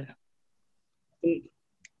স্যার।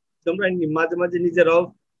 তোমরা মাঝে মাঝে নিজেরাও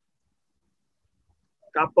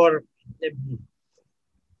কাপড়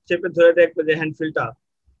চেপে ধরে দেখবে যে হ্যান্ডফিলটা,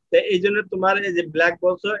 এই জন্য তোমার এই যে ব্ল্যাক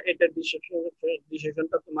বলছো এটা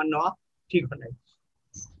ডিসিশনটা তোমার নেওয়া ঠিক হয় নাই।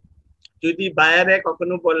 যদি বায়ারে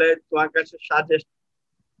কখনো বলে তোমার কাছে সাজেস্ট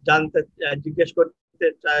জানতে জিজ্ঞেস করতে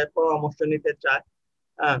চায়, পরামর্শ নিতে চায়,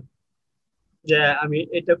 যে আমি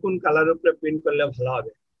এটা কোন কালার উপরে প্রিন্ট করলে ভালো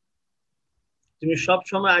হবে, তুমি সব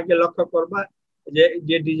সময় আগে লক্ষ্য করবা যে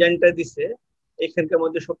যে ডিজাইনটা দিছে এখানকার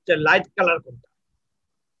মধ্যে সবচেয়ে লাইট কালার কোনটা।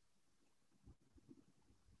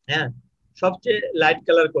 হ্যাঁ, সবচেয়ে লাইট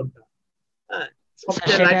কালার কোনটা। হ্যাঁ,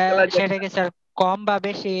 সবচেয়ে লাইট কালার সেটা কি স্যার কম বা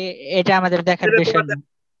বেশি এটা আমাদের দেখার বিষয় না?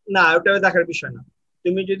 না, ওটা দেখার বিষয় না।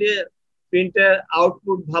 তুমি যদি প্রিন্টের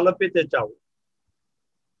আউটপুট ভালো পেতে চাও,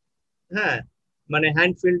 হ্যাঁ, মানে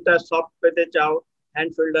হ্যান্ড ফিলটা সফট পেতে চাও,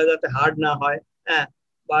 হ্যান্ড ফিলটা যাতে হার্ড না হয়, হ্যাঁ,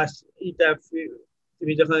 বা এটা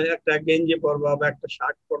তুমি যখন একটা গেঞ্জি পরবা বা একটা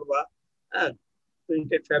শার্ট পরবা, হ্যাঁ,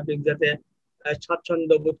 প্রিন্টেড ফ্যাব্রিক যাতে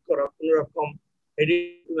স্বাচ্ছন্দ্য বোধ করো, কোন রকম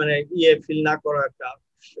মানে ফিল না করো একটা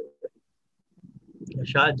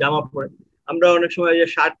জামা পরে। আমরা অনেক সময় যে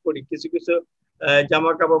শার্ট পরি, কিছু কিছু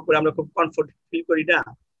জামা কাপড় পরে আমরা খুব কমফোর্ট ফিল করি না,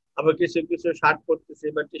 আবার কিছু কিছু শার্ট পরতেছি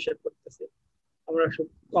বা টি শার্ট পরতেছি আমরা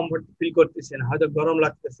কমফোর্ট ফিল করতেছি না, হয়তো গরম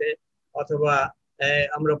লাগতেছে অথবা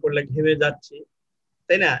আমরা পরলে ঘেমে যাচ্ছি,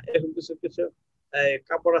 তাই না? এরকম কিছু কিছু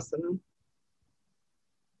কাপড় আছে না,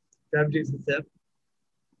 ফ্যাব্রিক্স আছে,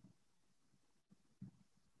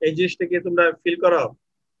 এই জিনিসটাকে তোমরা ফিল করো?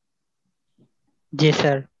 জি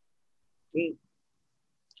স্যার।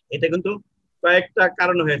 এটা কিন্তু কয়েকটা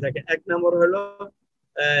কারণ হয়ে থাকে। এক নম্বর হলো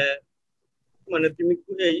মানে তুমি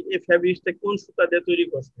এই ফ্যাব্রিক্সটা কোন সুতা দিয়ে তৈরি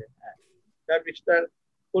করছে, ফ্যাব্রিক্সটা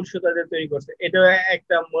কোন সুতা দিয়ে তৈরি করছে, এটা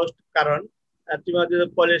একটা মোস্ট কারণ। আর তুমি যদি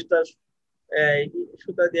পলিস্টার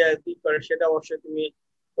সুতা দিয়ে কি করে সেটা অবশ্যই তুমি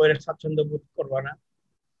পরে স্বাচ্ছন্দ্য বোধ করবে না।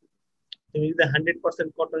 তুমি যদি 100%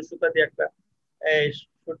 কটন সুতা দিয়ে একটা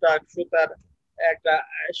সুতার একটা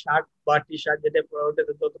শার্ট বা টি শার্ট যেটা পরে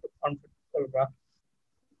ওটাতে যতটুকু কমফোর্ট করবা,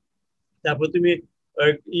 তারপর তুমি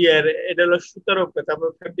এটা হলো সুতার উপরে, তারপর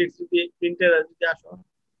ফ্যাব্রিক্স যদি প্রিন্টের যদি আসো,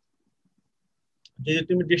 যদি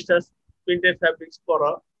তুমি ডিসটেন্স প্রিন্টেড ফ্যাব্রিক্স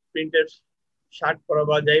পরো, প্রিন্টেড শার্ট পরো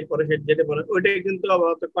বা যাই পরে সে যেটা বলে ওইটাই কিন্তু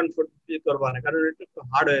আবার কমফোর্ট ফিল করবা না, কারণ এটা একটু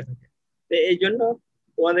হার্ড হয়ে থাকে। তো এই জন্য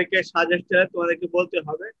তোমাদেরকে সাজেস্ট তোমাদেরকে বলতে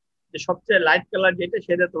হবে যে সবচেয়ে লাইট কালার যেটা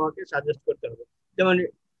সেটা তোমাকে সাজেস্ট করতে হবে। যেমন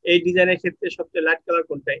এই ডিজাইনের ক্ষেত্রে সবচেয়ে লাইট কালার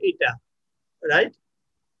কোনটা, এইটা, রাইট?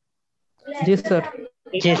 জি স্যার।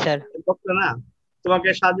 জি স্যার। না, তোমাকে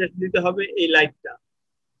সাজেস্ট দিতে হবে এই লাইটটা।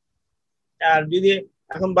 আর যদি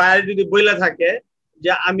এখন বাইরে যদি বইলা থাকে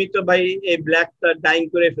যে আমি তো ভাই এই ব্ল্যাকটা ডাইং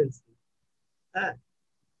করে ফেলছি, হ্যাঁ,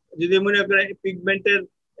 যদি মনে করে পিগমেন্টের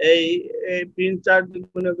এই প্রিন্ট চার্জ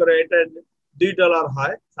মনে করে এটা $2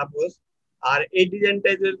 হয় সাপোজ, আর এই ডিজাইনটা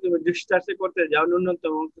যদি তুমি ডিসচার্জে করতে যাও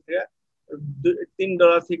ন্যূনতম থেকে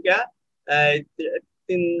 $3 থেকে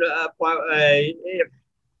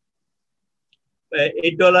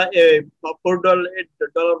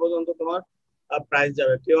 $4 পর্যন্ত তোমার প্রাইস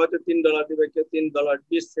যাবে। কেউ হয়তো $3 দিবে, কেউ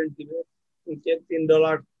 $3.20 দিবে, কেউ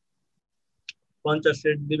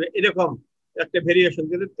 $3.50 দিবে, এরকম একটা ভেরিয়েশন।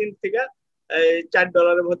 কিন্তু $3 থেকে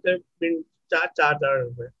 $4 মধ্যে চার্জ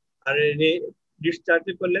আসবে। আর ডিসচার্জ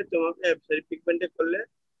করলে তোমার পিগমেন্টে করলে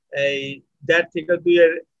এই 1.5 থেকে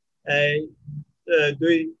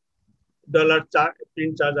 2 $2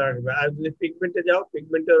 প্রিন্ট চার্জ আসবে। আর যদি পিগমেন্টে যাও,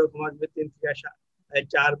 পিগমেন্টে ওরকম আসবে 3 থেকে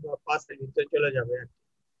 4 বা 5 এর ভিতরে চলে যাবে।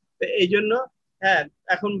 তো এই জন্য হ্যাঁ,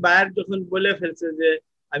 এখন বায়ার যখন বলে ফেলছে যে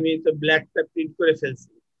আমি তো ব্ল্যাকটা প্রিন্ট করে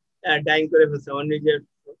ফেলছি, ডাইং করে ফেলছি, আমার নিজের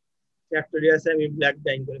ফ্যাক্টরি আছে, আমি ব্ল্যাক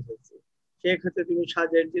ডাইং করে ফেলছি, সেক্ষেত্রে তুমি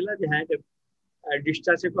সাজেস্ট দিলা যে হ্যাঁ এটা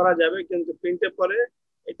ডিসচার্জে করা যাবে, কিন্তু প্রিন্টে পরে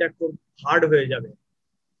এটা খুব হার্ড হয়ে যাবে,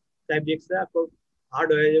 ফ্যাব্রিক্সটা খুব হার্ড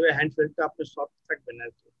হয়ে যাবে, হ্যান্ডফিলটা আপনার সফট থাকবে না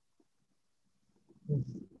আর কি।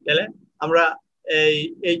 তাহলে আমরা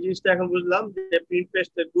এই জিনিসটা এখন বুঝলাম যে প্রিন্ট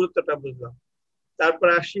পেস্টের গুরুত্বটা বুঝলাম। তারপর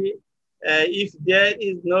আসি if there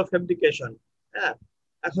is no fabrication. হ্যাঁ,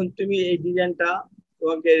 এখন তুমি এই ডিজাইনটা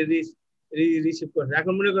তোমাকে রিসিভ করবে,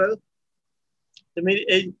 এখন মনে করো তুমি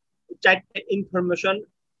এই 4টে ইনফরমেশন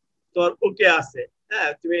তোমার ওকে আছে, হ্যাঁ,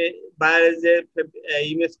 তুমি বাইরে যে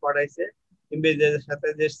ইমেজ পাঠাইছে, ইমেজের সাথে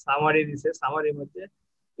যে সামারি দিছে, সামারির মধ্যে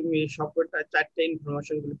তুমি সবকটা 4টে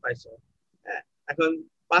ইনফরমেশন গুলো পাইছো। হ্যাঁ, এখন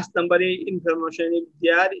 5 নম্বরে information if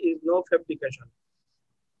there is no fabrication,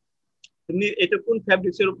 তুমি এটা কোন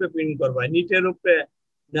ফ্যাব্রিক্সের উপরে প্রিন্ট করবা, নিটের উপরে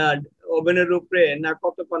না ওভেনের উপরে না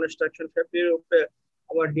কত কনস্ট্রাকশন ফ্যাব্রিকের উপরে।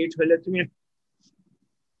 আবার নিট হলে তুমি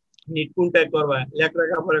নিট কোনটায় করবা, লেকড়া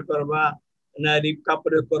কাপড়ে করবা না রিপ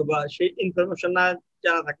কাপড়ে করবা, সেই ইনফরমেশন না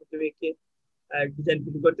জানা থাকে তুমি কি ডিজাইন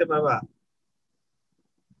প্রিন্ট করতে পারবা?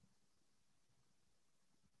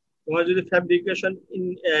 তোমার যদি ফ্যাব্রিকেশন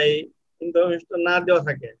ইনফরমেশন না দেওয়া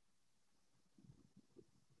থাকে?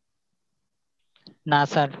 না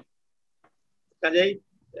স্যার। কাজেই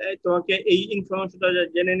তোমাকে এই ইনফরমেশনটা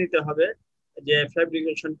জেনে নিতে হবে যে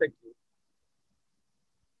ফ্যাব্রিকেশনটা কি।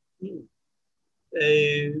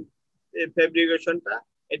 এই ফ্যাব্রিকেশনটা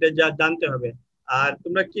এটা জানতে হবে। আর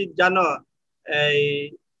তোমরা কি জানো এই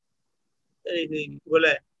এই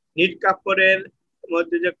বলে নিট কাপড়ের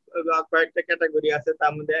মধ্যে যে কয়েকটা ক্যাটাগরি আছে,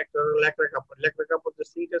 তার মধ্যে একটা হলো লেকড়া কাপড়। লেকড়া কাপড় যে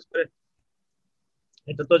সিনকেস করে,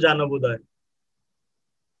 এটা তো জানো বোধহয়।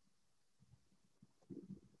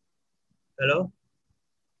 হ্যালো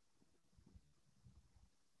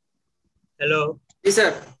হ্যালো জি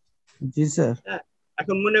স্যার। জি স্যার। হ্যাঁ,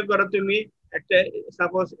 এখন মনে করো তুমি একটা,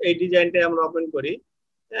 সাপোজ এই ডিজাইনটা আমরা ওপেন করি,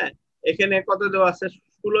 হ্যাঁ, এখানে কত দেওয়া আছে?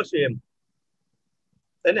 16 সেম,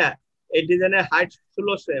 তাই না? এই ডিজাইনের হাইট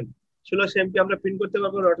 16 সেম। 16 সেম কি আমরা প্রিন্ট করতে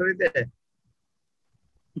পারবো রটারিতে?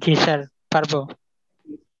 জি স্যার, পারবো।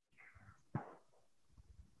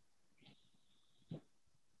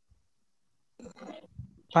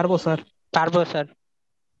 পারবো স্যার। পারবো স্যার।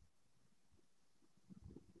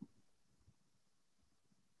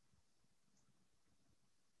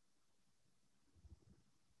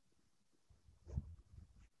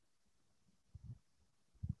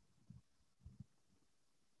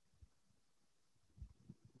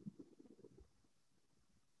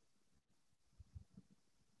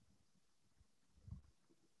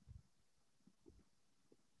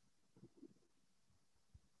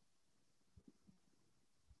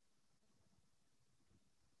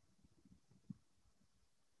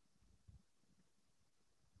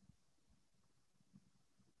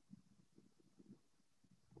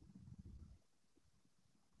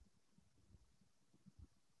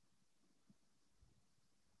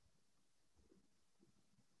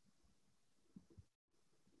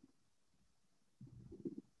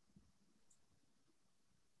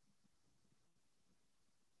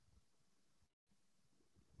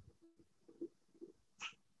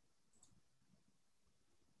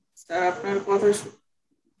 স্যার আপনার কথা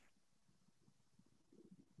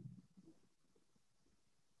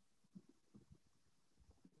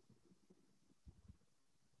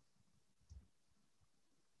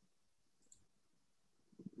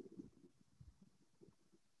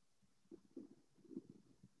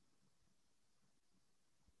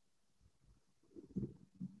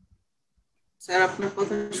স্যার আপনার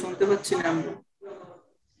কথা শুনতে পাচ্ছি না আমরা।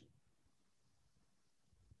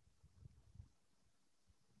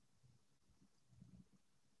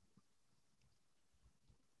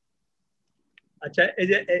 আচ্ছা, এই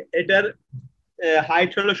যে এটার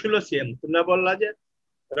হাইট হলো 16 সিএম, তোমরা বললা যে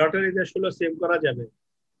রটারিতে 16 সিএম করা যাবে।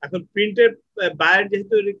 এখন প্রিন্টের বায়ার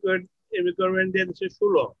যেহেতু রিকোয়ারমেন্ট দিয়ে দিচ্ছে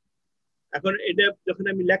 16, এখন এটা যখন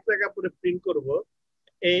আমি লেকড়া কাপড়ে প্রিন্ট করব,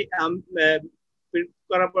 এই প্রিন্ট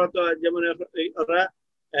করার পর তো যেমন ওরা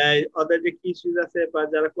ওদের যে কিসিজ আছে বা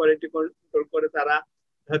যারা কোয়ালিটি কন্ট্রোল করে, তারা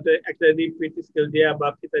হয়তো একটা রিপিট স্কেল দিয়ে বা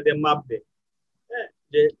ফিতা দিয়ে মাপবে, হ্যাঁ,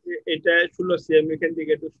 যে এটা 16 সিএম, এখান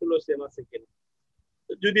থেকে একটু 16 সিএম আছে কিনা।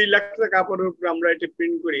 যদি লেকড়া কাপড়ের উপর আমরা এটা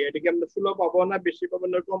প্রিন্ট করি, এটা কি আমরা 16 পাবো না বেশি পাবো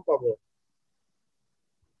না কম পাবো?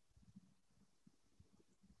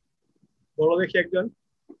 বলো দেখি একজন।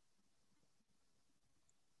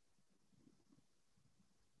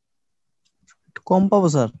 কম পাবো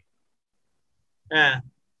স্যার। হ্যাঁ,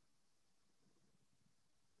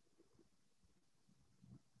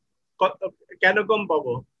 কেন কম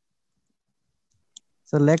পাবো?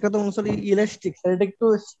 স্যার লেখা তো অনুসারে ইলাস্টিক, স্যার এটা একটু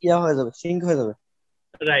ইয়া হয়ে যাবে, সিঙ্ক হয়ে যাবে।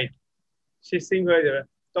 রাইট, শিফটিং হয়ে যাবে।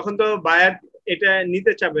 তখন তো বায়ার এটা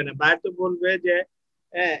নিতে চাবে না। বায়ার তো বলবে যে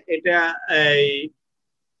হ্যাঁ, এটা এই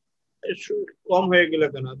কম হয়ে গেল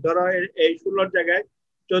কেন। ধরো এই 16 জায়গায়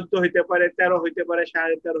 14 হইতে পারে, 13 হইতে পারে,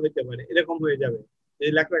 13.5 হইতে পারে, এরকম হয়ে যাবে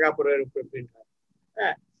যদি লেখা কাপড়ের উপরে প্রিন্ট হয়।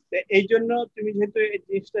 হ্যাঁ, এই জন্য তুমি যেহেতু এই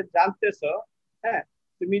জিনিসটা জানতেছো, হ্যাঁ,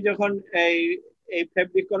 তুমি যখন এই এই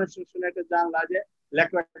ফেব্রিক কনস্ট্রাকশন এটা জানলা যে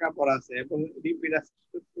লেখা কাপড় আছে এবং রিপিট আছে,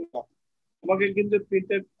 তোমাকে কিন্তু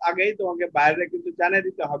প্রিন্টের আগেই তোমাকে বাইরে কিন্তু জানিয়ে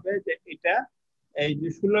দিতে হবে যে এটা এই যে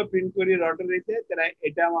 16 প্রিন্ট করি রটারিতে, তারা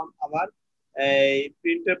এটা আমার এই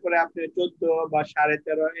প্রিন্টের পরে আপনি 14 বা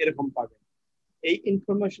 13.5 এরকম পাবেন। এই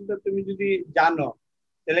ইনফরমেশনটা তুমি যদি জানো,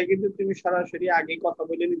 তাহলে কিন্তু তুমি সরাসরি আগে কথা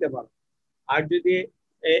বলে নিতে পারো। আর যদি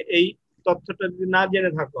এই তথ্যটা যদি না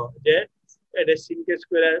জেনে থাকো যে এটা সিনকেস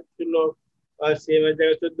করে 16 সেম এর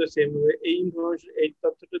জায়গায় 14 সেম, এই ইনফরমেশন, এই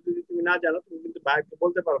তথ্যটা যদি তুমি না জানো, তুমি কিন্তু বাইরে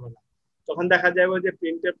বলতে পারবে না। তখন দেখা যাবে যে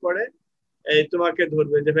প্রিন্টের পরে এই তোমাকে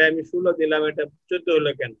ধরবে যে ভাই আমি 16 দিলাম, এটা 14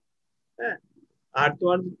 হলো কেন। হ্যাঁ, আর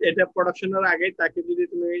তোমার এটা প্রোডাকশনের আগে তাকে যদি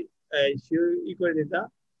তুমি ই করে দিতা,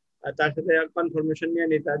 আর তার সাথে কনফার্মেশন নিয়ে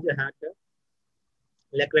নিতা যে হ্যাঁ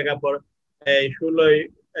লেখা কাপড় 16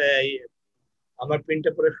 আমার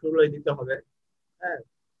প্রিন্টে পরে 16 দিতে হবে, হ্যাঁ,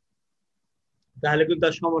 তাহলে কিন্তু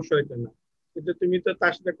তার সমস্যা হইতো না। কিন্তু তুমি তো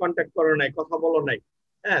তার সাথে কন্ট্যাক্ট করো নাই, কথা বলো নাই,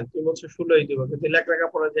 হ্যাঁ, তুমি বলছো 16 দিব, কিন্তু লেখা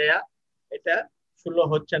কাপড়ে যায় এটা 16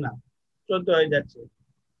 হচ্ছে না, 14 হয়ে যাচ্ছে।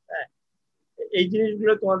 হ্যাঁ, এই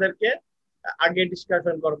জিনিসগুলো তোমাদেরকে আগে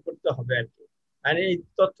ডিসকাশন করতে হবে আর কি। আর এই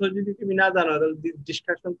তথ্য যদি তুমি না জানো তাহলে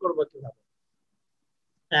ডিসকাশন করবো কিভাবে?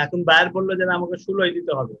 এখন বায়ার বললো যে আমাকে 16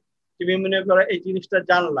 দিতে হবে, তুমি মনে করো এই জিনিসটা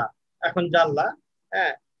জানলা, এখন জানলা,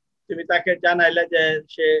 হ্যাঁ, তুমি তাকে জানাইলে যে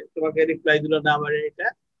সে তোমাকে রিপ্লাই দিল না আমার এটা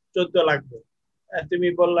 14 লাগবে, তুমি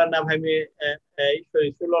বললা না ভাই আমি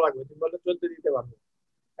 16 লাগবে, তুমি বললে 14 দিতে পারবো।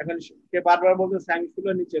 এখন সে বারবার বলতেছে আমি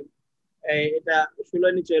 16 নিচে, এটা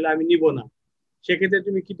 16 নিচে হলে আমি নিব না, সেক্ষেত্রে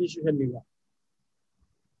তুমি কি ডিসিশন নিবা?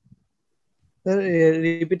 স্যার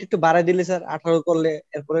রিপিট একটু বাড়াই দিলে স্যার 18 করলে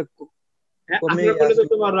এরপরে হ্যাঁ, কমে আপনার করলে তো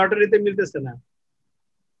আসবে। তোমার লটারিতে মিলতেছে না।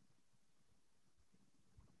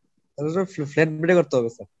 ফ্ল্যাট বেডে করতে হবে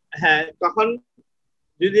স্যার। হ্যাঁ, তখন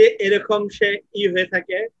যদি এরকম সে হয়ে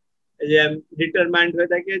থাকে যে ডিটারমাইন্ড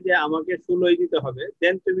হয়ে থাকে যে আমাকে 16 দিতে হবে,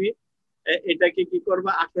 দেন তুমি এটাকে কি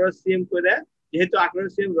করবা 18 সিএম করে, যেহেতু 18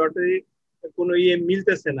 সিএম লটারি কোনো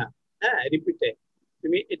মিলতেছে না, হ্যাঁ, রিপিটে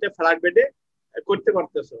তুমি এটা ফ্ল্যাট বেডে করতে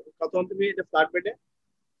পারতেছো, তখন তুমি এটা ফ্ল্যাট বেডে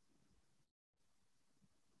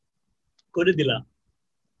করে দিলা।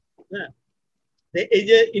 হ্যাঁ, এই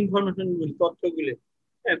যে ইনফরমেশন গুলি, তথ্যগুলি,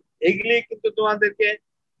 হ্যাঁ, এইগুলি কিন্তু তোমাদেরকে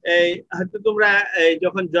হয়তো তোমরা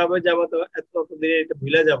যখন জবে যাবো তো ততদিনে এটা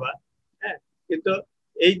ভুলে যাবা, হ্যাঁ, কিন্তু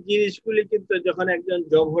এই জিনিসগুলি কিন্তু যখন একজন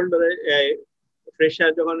জব হোল্ডার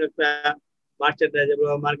ফ্রেশার যখন একটা মার্চেন্ডাইজ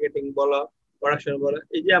বলো, মার্কেটিং বলো, প্রোডাকশন বলো,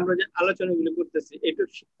 এই যে আমরা যে আলোচনাগুলি করতেছি একটু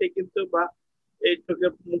শিখতে কিন্তু বা এইটুকু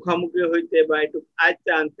মুখামুখি হইতে বা একটু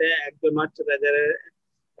আয়ত্তে আনতে একজন মার্চেন্ডাইজারের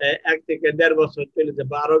 1 থেকে 1.5 বছর চলে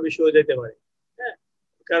যাবে, আরো বেশি হয়ে যেতে পারে। হ্যাঁ,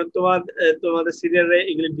 কারণ তোমাদের সিনিয়ররা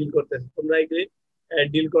এগুলি ডিল করতেছে, তোমরা এগুলি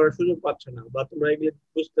ডিল করার সুযোগ পাচ্ছ না বা তোমরা এগুলি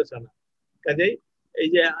বুঝতেছ না। কাজেই এই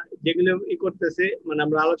যে যেগুলো করতেছে, মানে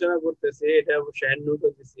আমরা আলোচনা করতেছি, এটা অবশ্যই হ্যান্ড নোট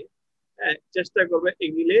দিচ্ছি, চেষ্টা করবে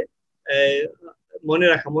এগুলি মনে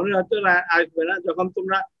রাখা। মনে হয়তো আসবে না, যখন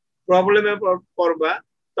তোমরা প্রবলেমে পড়বা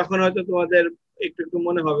তখন হয়তো তোমাদের একটু একটু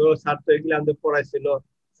মনে হবে ও স্যার তো এগুলো আমাদের পড়াইছিল,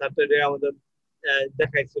 স্যার তো এটা আমাদের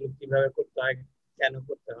দেখাইছিল কিভাবে করতে হয়, কেন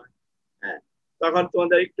করতে হয়। হ্যাঁ, তখন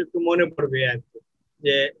তোমাদের একটু একটু মনে পড়বে আর কি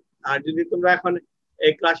যে, আর যদি তোমরা এখন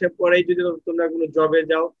এই ক্লাসে পড়েই যদি তোমরা কোনো জবে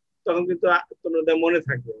যাও তখন কিন্তু তোমাদের মনে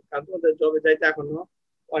থাকবে, কারণ তোমাদের জবে যাইতে এখনো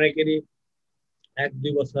অনেকেরই 1-2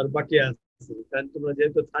 বছর বাকি আছে, কারণ তোমরা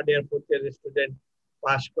যেহেতু 3rd ইয়ার 4th ইয়ার স্টুডেন্ট,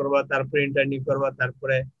 পাস করবা, তারপরে ইন্টার্নি করবা,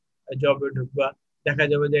 তারপরে জবে ঢুকবা, দেখা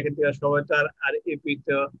যাবে যে এখান থেকে সবাই তো আর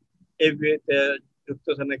এপিতে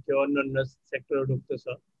ঢুকতেছে না, কেউ অন্যান্য সেক্টরে ঢুকতেছ।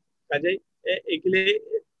 কাজেই এগুলি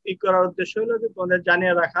করার উদ্দেশ্য হলো যে তোমাদের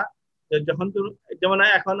জানিয়ে রাখা যে যখন তুমি, যেমন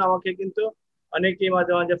এখন আমাকে কিন্তু অনেকেই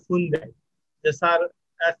মাঝে মাঝে ফোন দেয় যে স্যার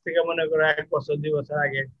আজ থেকে মনে করো 1 বছর 2 বছর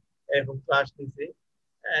আগে এরকম ক্লাস নিছি,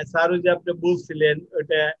 স্যার ওই যে আপনি বলছিলেন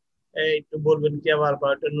ওইটা একটু বলবেন কি আবার, বা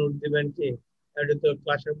ওটা নোট দিবেন কি, এটা তো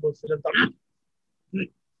ক্লাসে বলছিলেন,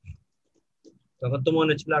 তখন তো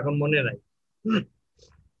মনে ছিল এখন মনে নাই।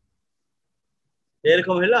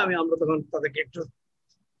 এরকম হলে আমরা তখন তাদেরকে একটু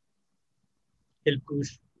হেল্প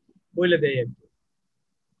বলে দেয় আর কি।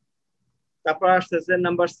 তারপর আসতেছে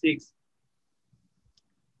number 6,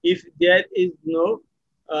 if there is no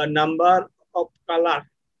number of color,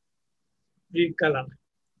 print color।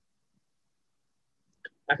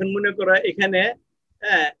 এখন মনে করো এখানে,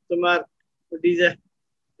 হ্যাঁ, তোমার ডিজাইন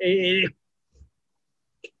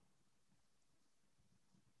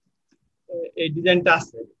এই ডিজাইনটা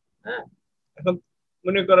আছে, হ্যাঁ, এখন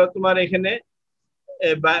মনে করো তোমার এখানে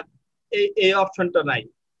এই অপশনটা নাই,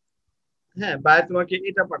 হ্যাঁ, বাইরে তোমাকে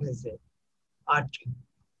এটা পাঠাইছে। আর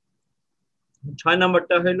 6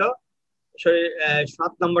 নম্বরটা হইলো,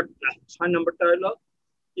 7 নম্বরটা, 6 নম্বরটা হইলো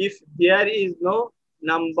if there is no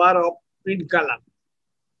number of print color।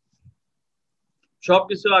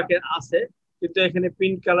 সবকিছু আছে কিন্তু এখানে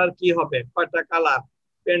প্রিন্ট কালার কি হবে, কয়টা কালার,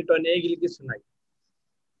 পেন্টন, এইগুলি কিছু নাই।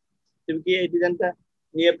 তুমি কি এই ডিজাইনটা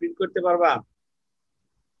নিয়ে প্রিন্ট করতে পারবা?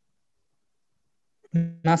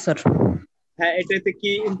 না স্যার। হ্যাঁ, এটাতে কি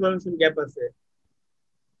ইনফরমেশন গ্যাপ আছে?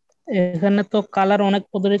 এখানে তো কালার, অনেক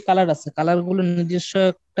পদ্ধতির কালার আছে, কালার গুলো নিজস্ব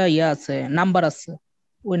একটা আছে, নাম্বার আছে,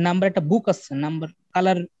 ওই নাম্বার একটা বুক আছে, নাম্বার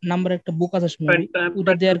কালার নাম্বার একটা বুক আছে মেবি,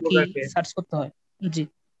 ওটা দিয়ে আর কি সার্চ করতে হয়। জি,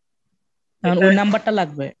 ওই নাম্বারটা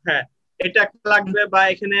লাগবে। হ্যাঁ, এটা লাগবে, বা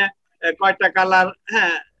এখানে কয়টা কালার,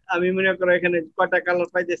 হ্যাঁ, আমি মনে করো এখানে কয়টা কালার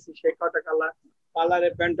পাইতেছি, সেই কয়টা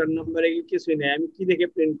কালারের প্যান্টার নাম্বার এগুলো কিছুই নেই, আমি কি দেখে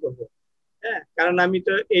প্রিন্ট করবো? হ্যাঁ, কারণ আমি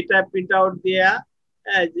তো এটা প্রিন্ট আউট দিয়া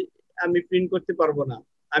আমি প্রিন্ট করতে পারবো না।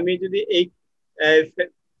 আমি যদি এই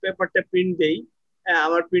পেপারটা প্রিন্ট দেই,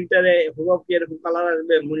 আমার প্রিন্টারে হুবহু কি এরকম কালার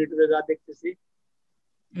আসবে মনিটরে যা দেখতেছি?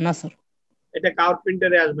 না স্যার। এটা কাউট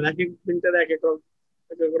প্রিন্টারে আসবে না, কি প্রিন্টারে এক এক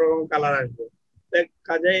রকম কালার আসবে।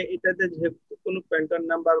 কাজে এটাতে যেহেতু কোনো প্যান্টন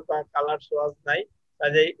নাম্বার বা কালার সোয়াজ নাই,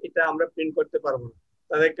 কাজে এটা আমরা প্রিন্ট করতে পারবো না।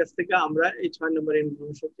 তাদের কাছ থেকে আমরা এই 6 নম্বর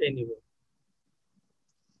ইনফরমেশন চেয়ে নিব।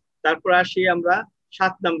 তারপর আসি আমরা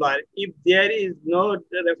 7 number, if there is no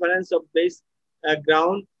reference of base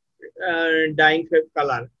ground dyeing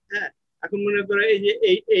colour. হ্যাঁ, এখন মনে করো এই যে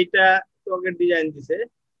এইটা তোমাকে ডিজাইন দিছে,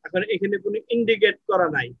 এখন এখানে কোনো ইন্ডিকেট করা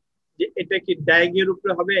নাই যে এটা কি ডাইং এর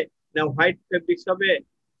উপরে হবে না হোয়াইট ফেব্রিক্স হবে,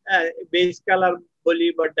 বেস কালার বলি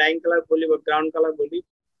বা ডাইং কালার বলি বা গ্রাউন্ড কালার বলি,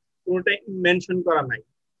 কোনোটাই মেনশন করা নাই।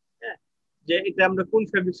 হ্যাঁ, যে এটা আমরা কোন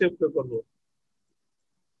ফেব্রিক্সের উপরে করবো।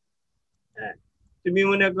 হ্যাঁ, তুমি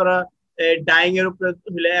মনে করো ডাইং এর উপরে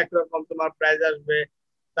হলে একরকম তোমার প্রাইস আসবে,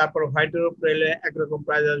 তারপর হোয়াইটের উপরে হলে একরকম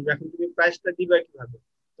প্রাইস আসবে। এখন তুমি প্রাইসটা দিবে কিভাবে?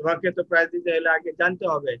 তোমাকে তো প্রাইস দিতে হলে আগে জানতে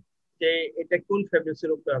হবে যে এটা কোন ফেব্রিক্স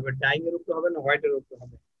এর উপরে হবে, ডাইং এর উপরে হবে না হোয়াইটের উপরে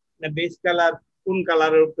হবে, না বেস কালার কোন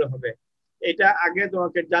কালারের উপরে হবে, এটা আগে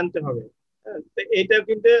তোমাকে জানতে হবে। তো এইটাও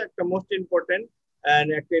কিন্তু একটা মোস্ট ইম্পর্টেন্ট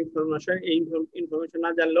একটা ইনফরমেশন। এই ইনফরমেশন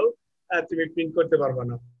না জানলেও তুমি প্রিন্ট করতে পারবে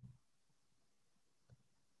না।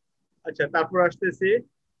 আচ্ছা, তারপর আসতেছি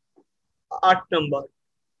 8 নম্বর,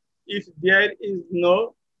 if there is no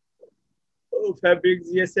fabric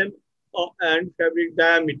GSM and fabric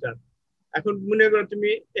diameter। এখন মনে করো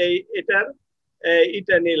তুমি এই এটার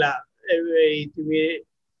এটা নিলা, এই তুমি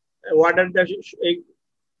অর্ডারটা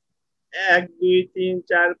 1 2 3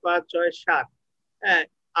 4 5 6 7 হ্যাঁ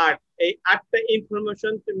 8, এই 8টা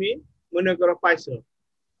ইনফরমেশন তুমি মনে করো পাইছো।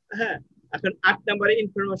 হ্যাঁ, এখন 8 নম্বরে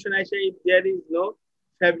ইনফরমেশন আসে if there is no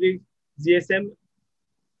fabric GSM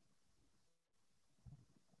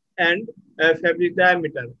and fabric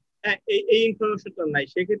diameter। হ্যাঁ, এই ইনফরমেশনটা নাই,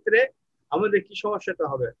 সেক্ষেত্রে আমাদের কি সমস্যাটা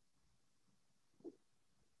হবে?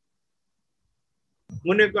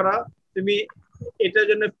 মনে করো তুমি এটার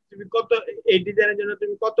জন্য তুমি কত, এই ডিজাইনের জন্য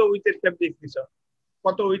তুমি কত উইথের ফেব্রিক দিছো,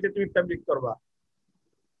 কত উইথে তুমি ফেব্রিক করবা।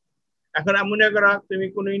 এখন মনে করো তুমি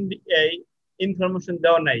কোনো ইনফরমেশন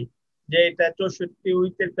দেওয়া নাই যে এটা 64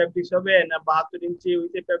 উইথের ফেব্রিক্স হবে না 72 ইঞ্চি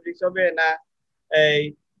উইথের ফেব্রিক্স হবে না এই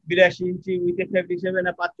 82 ইঞ্চি উইথের ফেব্রিক্স হবে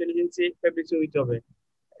না 45 ইঞ্চি ফেব্রিক্স উইথ হবে।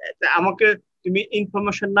 আমাকে তুমি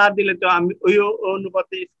ইনফরমেশন না দিলে তো আমি ওই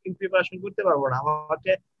অনুপাতে স্কিন প্রিপারেশন করতে পারবো না।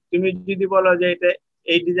 আমাকে তুমি যদি বলো যে এটা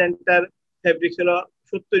এই ডিজাইনটার ফেব্রিক্স হলো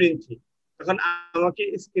 70 ইঞ্চি, তখন আমাকে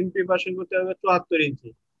স্কিন প্রিপারেশন করতে হবে 74 ইঞ্চি।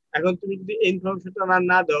 এখন তুমি যদি এই ইনফরমেশনটা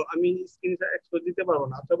না দাও, আমি স্ক্রিন এক্সপোজ দিতে পারবো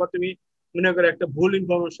না। অথবা তুমি মনে করো একটা ভুল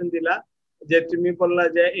ইনফরমেশন দিলা, যে তুমি বললা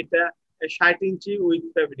যে এটা 60 ইঞ্চি উইথ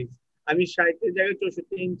ফেব্রিক্স, আমি 60 এর জায়গায়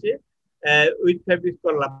 64 ইঞ্চি উইথ ফেব্রিক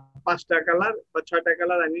করলাম, 5টা কালার বা 6টা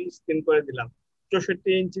কালার আমি স্ক্রিন করে দিলাম।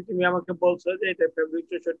 64 ইঞ্চি তুমি আমাকে বলছো যে এটা ফেব্রিক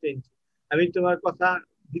 64 ইঞ্চি, আমি তোমার কথা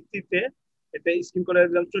ভিত্তিতে এটা স্ক্রিন করে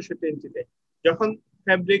দিলাম 64 ইঞ্চিতে। যখন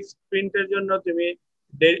ফেব্রিক্স প্রিন্টের জন্য তুমি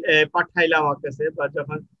পাঠাইলা আমার কাছে, বা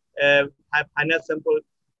যখন ফাইনাল স্যাম্পল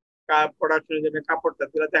প্রোডাকশনের জন্য কাপড়টা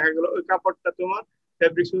দিলা, দেখা গেল ওই কাপড়টা তোমার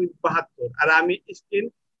ফেব্রিক্স উইথ 72 আর আমি স্ক্রিন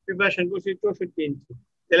প্রিপারেশন করছি 64 ইঞ্চি।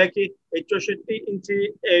 তাহলে কি এই 64 ইঞ্চি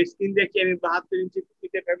স্ক্রিন দিয়ে কি আমি 72 ইঞ্চি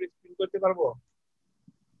ফেব্রিক প্রিন্ট করতে পারবো?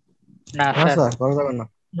 না না স্যার। স্যার করা যাবে না।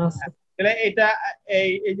 তাহলে এটা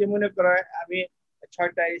এই যে মনে করো আমি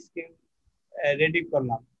 6টা স্ক্রিন রেডি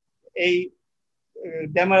করলাম, এই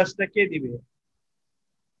ড্যামারেজটা কে দিবে?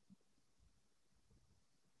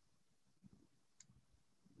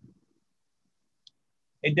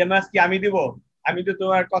 এই ড্যামারেজ কি আমি দিব? আমি তো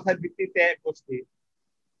তোমার কথার ভিত্তিতে করছি,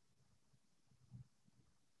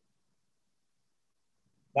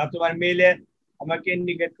 বা তোমার মেইলে আমাকে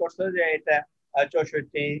ইন্ডিকেট করছো যে এটা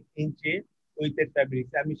 64 ইঞ্চি উইথের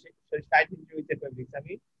ফেব্রিক্স, আমি 60 ইঞ্চি উইথের ফেব্রিক্স,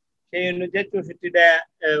 আমি সেই অনুযায়ী 64টা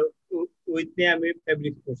উইথ নিয়ে আমি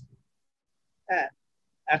ফেব্রিক্স করছি। হ্যাঁ,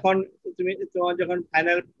 এখন তুমি তোমার যখন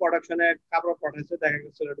ফাইনাল প্রোডাকশনে কাপড় পাঠাচ্ছো, দেখা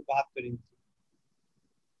গেছিল 72 ইঞ্চি,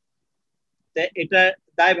 এটা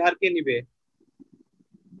দায়ভার কে নিবে?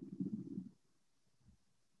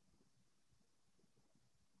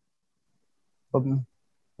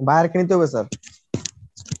 বাইরে নিতে হবে স্যার।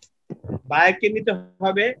 বায়ারকে নিতে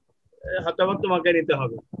হবে, অথবা তোমাকে নিতে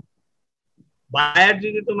হবে। বায়ার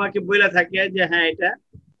যদি তোমাকে বলে থাকে যে হ্যাঁ এটা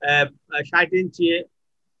 60 ইঞ্চি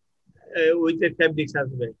উইথের ফেব্রিক্স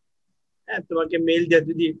আসবে, হ্যাঁ তোমাকে মেইল দিয়ে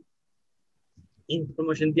যদি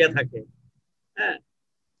ইনফরমেশন দেওয়া থাকে, হ্যাঁ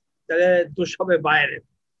তাহলে তো সবে বায়ারের,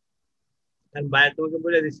 কারণ বায়ার তোমাকে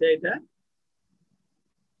বলে দিচ্ছে এটা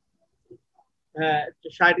হ্যাঁ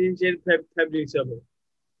 60 ইঞ্চের ফেব্রিক্স হবে।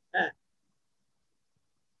 হ্যাঁ,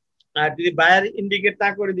 আর যদি বায়ার ইন্ডিকেট না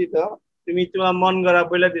করে দিত, তুমি তোমার মন গড়া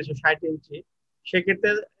বলে দিছো 60 ইঞ্চি,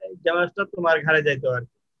 সেক্ষেত্রে জামাজটা তোমার ঘাড়ে যাইতো আর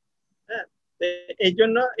কি। হ্যাঁ, এই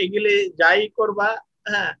জন্য এগুলি যাই করবা,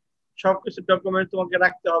 হ্যাঁ, সবকিছু ডকুমেন্ট তোমাকে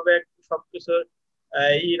রাখতে হবে, সবকিছু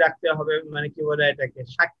রাখতে হবে, মানে কি বলে এটাকে,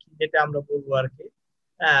 সাক্ষী যেটা আমরা বলবো আর কি।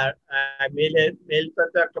 মেলটা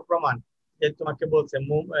তো একটা প্রমাণ যে তোমাকে বলছে।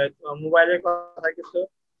 মোবাইলের কথা কিন্তু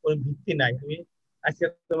কোনো ভিত্তি নাই। আমি আজকে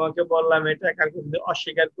তোমাকে বললাম এটা, কালকে যদি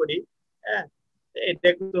অস্বীকার করি, হ্যাঁ, এটা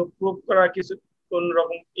কিন্তু প্রুভ করার কিছু কোন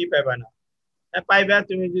রকম পাইবা না। পাইবা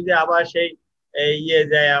তুমি যদি আবার সেই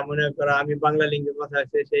যায়, মনে করো আমি বাংলা লিঙ্গের কথা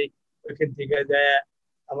আছে, সেই ওইখান থেকে যায়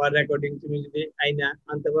আমার রেকর্ডিং তুমি যদি আইনা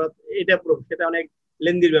আনতে পারো, এটা প্রুফ, সেটা অনেক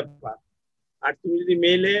লেন্দির ব্যাপার। আর তুমি যদি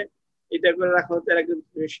মেইলে এটা করে রাখো, তাহলে কিন্তু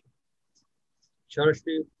তুমি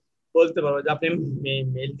সরাসরি বলতে পারো যে আপনি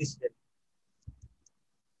মেইল দিচ্ছেন।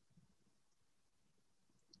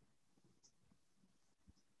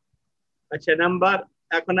 আচ্ছা, নাম্বার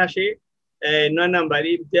এখন আসি 9 number,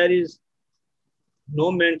 if there is no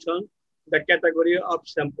mention the category of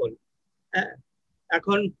sample. হ্যাঁ,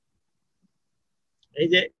 এখন এই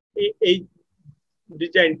যে এই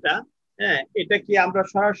ডিজাইনটা, হ্যাঁ, এটা কি আমরা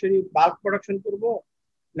সরাসরি বাল্ক প্রোডাকশন করব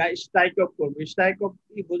না স্ট্রাইক অফ করব? স্ট্রাইক অফ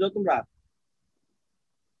কি বোঝো তোমরা?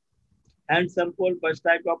 হ্যান্ড স্যাম্পল বা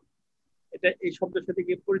স্ট্রাইক অফ, এটা এই শব্দের সাথে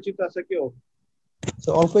কি পরিচিত আছে কেউ?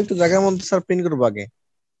 অল্প একটু জায়গার মধ্যে স্যার প্রিন্ট করবো আগে।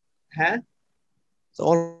 হ্যাঁ,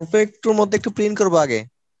 অল্প একটুর মধ্যে একটু প্রিন্ট করবো আগে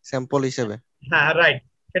স্যাম্পল হিসেবে। হ্যাঁ, রাইট,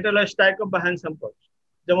 সেটা হলো স্ট্রাইক অফ বা হ্যান্ড স্যাম্পল।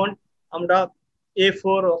 যেমন আমরা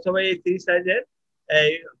A4 অথবা A3 সাইজের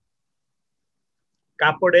এই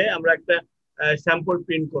কাপড়ে আমরা একটা স্যাম্পল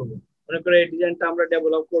প্রিন্ট করব। মনে করে এই ডিজাইনটা আমরা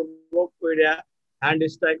ডেভেলপ করব কইরা হ্যান্ড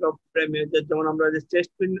স্ট্রাইক অফ ফ্রেমে। যেমন আমরা যে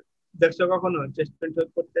চেস্ট প্রিন্ট দেখছো কখনো চেস্ট প্রিন্ট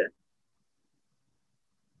করতে?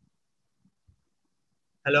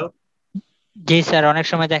 হ্যালো, জি স্যার, অনেক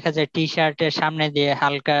সময় দেখা যায় টি শার্টের সামনে দিয়ে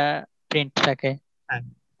হালকা প্রিন্ট থাকে। হ্যাঁ,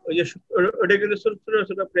 ওই যে ওটা কিন্তু ছোট ছোট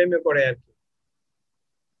ছোট ফ্রেমে পড়ে আর কি,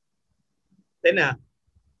 তাই না?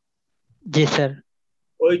 জি স্যার।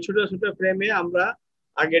 ওই ছোট ছোট ফ্রেমে আমরা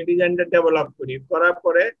আগে ডিজাইনটা ডেভেলপ করি, করার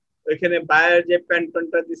পরে ওইখানে বায়ার যে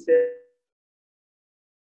প্যান্টনটা দিছে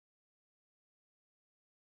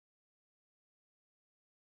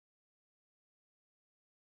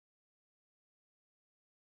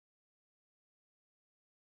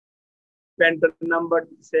প্যান্টন নাম্বার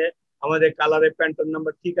দিছে, আমাদের কালারের প্যান্টন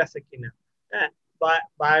নাম্বার ঠিক আছে কিনা, হ্যাঁ,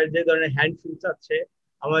 বা যে ধরনের হ্যান্ড ফিল আছে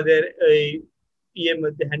আমাদের এই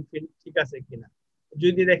মধ্যে হ্যান্ড ফিল ঠিক আছে কিনা।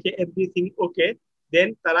 যদি দেখে এভরিথিং ওকে, দেন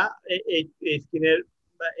তারা এই স্ক্রিনের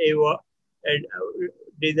এই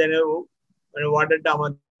ডিজাইনের মানে অর্ডারটা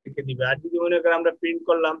আমাদেরকে দিবে। আর যদি মনে করেন আমরা প্রিন্ট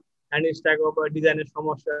করলাম হ্যান্ড স্ট্যাক বা ডিজাইনের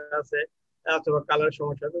সমস্যা আছে অথবা কালার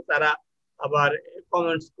সমস্যা আছে, তারা আবার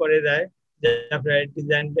কমেন্টস করে দেয় যে আপনার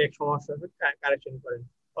ডিজাইনটা সমস্যা আছে, কারেকশন করেন,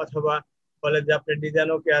 অথবা বলে যে আপনার ডিজাইন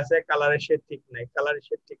ওকে আছে, কালারের শেড ঠিক নাই, কালারের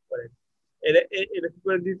শেড ঠিক করেন। এরকম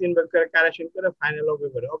করে 2-3 বার করে কারেকশন করে ফাইনাল ওকে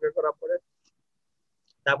করে, ওকে করার পরে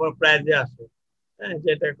তারপর প্রাইজে আসে, হ্যাঁ,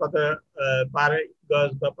 যেটা কত পার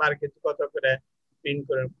গজ বা পার কেজি কত করে প্রিন্ট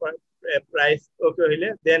করেন। প্রাইস ওকে হইলে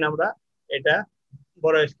দেন আমরা এটা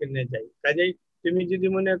বড় স্ক্রিনে যাই। কাজেই তুমি যদি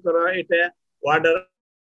মনে করো এটা অর্ডার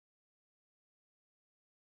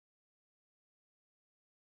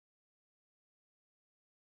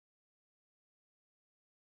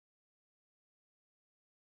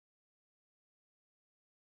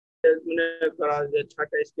মনে করা যে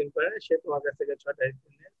 6টা স্ক্রিন করে, সে তোমার কাছ থেকে 6টা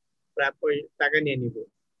স্ক্রিনে প্রায় টাকা নিয়ে নিবে।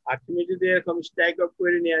 আর তুমি যদি এরকম স্ট্রাইক আপ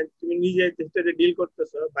করে নিয়ে তুমি নিজে যেটা ডিল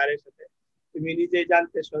করতেছো বাইরের সাথে, তুমি নিজেই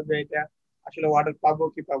জানতেছো যে এটা আসলে অর্ডার পাবো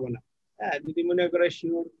কি পাবো না। হ্যাঁ, যদি মনে করো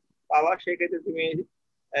শিওর পাওয়া, সেক্ষেত্রে তুমি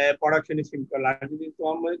প্রোডাকশনে সিম করলে। আর যদি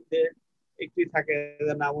তোমার মধ্যে একটি থাকে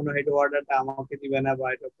যে না, মনে হয় এটা অর্ডারটা আমাকে দিবে না বা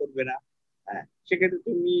এটা করবে না, হ্যাঁ, সেক্ষেত্রে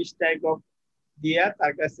তুমি স্ট্রাইক অফ দিয়া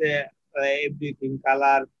তার কাছে everything,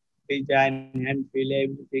 colour, design, hand feel,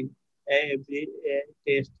 everything, every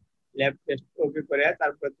test, lab test okay করে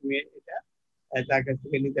তারপর তুমি এটা তার কাছ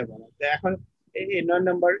থেকে নিতে পারো। তো এখন এই 9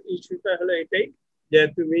 নাম্বার ইস্যুটা হলো এটাই যে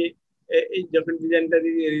তুমি এই যখন ডিজাইনটা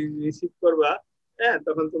রিসিভ করবা, হ্যাঁ,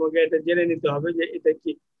 তখন তোমাকে এটা জেনে নিতে হবে যে এটা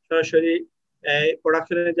কি সরাসরি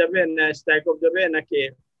প্রোডাকশনে যাবে না স্ট্রাইক অফ যাবে নাকি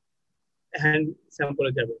হ্যান্ড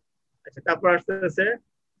স্যাম্পলে যাবে। আচ্ছা, তারপর আসতে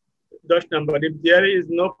 10 number, if there is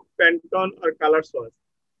no প্যান্টন or colour source.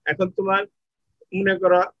 এখন তোমার মনে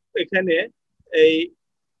করো এখানে এই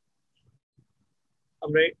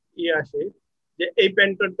আমরা আসি যে এই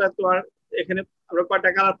প্যান্টনটা তোমার এখানে আমরা কয়টা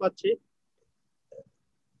কালার পাচ্ছি?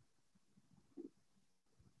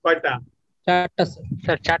 কয়টা? 4টা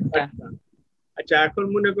স্যার 4টা। আচ্ছা, এখন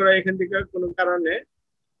মনে করো এখান থেকে কোনো কারণে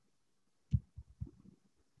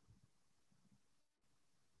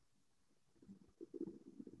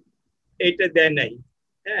এইটা দেয় নাই।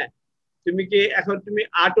 হ্যাঁ, তুমি কি এখন তুমি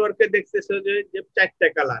আর্ট ওয়ার্কে দেখতেছো যে 4টা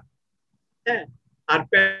কালার, হ্যাঁ, আর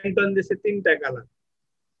প্যান্টন দিছে 3টা কালার।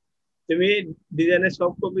 তুমি ডিজাইনের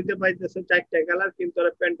সব কপিতে পাইতেছো 4টা কালার, কিন্তু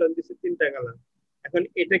ওরা প্যান্টন দিছে 3টা কালার। এখন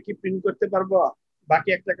এটা কি প্রিন্ট করতে পারবো? বাকি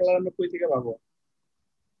একটা কালার আমরা কই থেকে পাবো?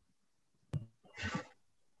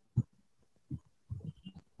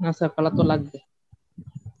 আচ্ছা, কালার তো লাগবে।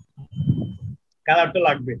 কালার তো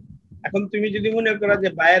লাগবে। এখন তুমি যদি মনে করো যে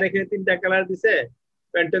বায়ার এখানে 3টা কালার দিছে,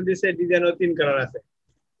 প্যান্টন দিছে, ডিজাইনও 3 কালার আছে,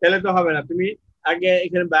 তাহলে তো হবে না। তুমি আগে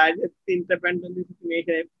এখানে বাইরে 3টা প্যান্টন দিছে, তুমি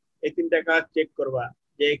এখানে এই 3টা কালার চেক করবা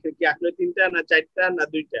যে এখানে কি আসলে 3টা না 4টা না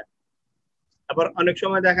 2টা। আবার অনেক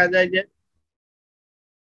সময় দেখা যায় যে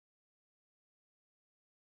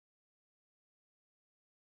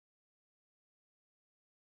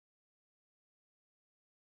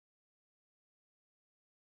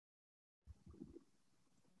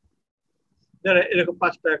এরকম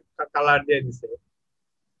 5টা কালার দিয়ে দিছে।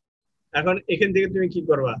 এখন এখান থেকে তুমি কি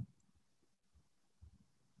করবা?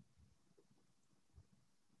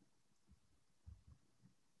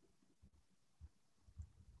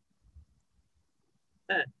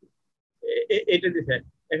 হ্যাঁ, এটা দিছে।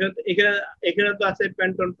 এখন এখানে এখানে তো আছে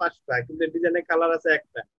প্যান্টন 5টা, কিন্তু ডিজাইনের কালার আছে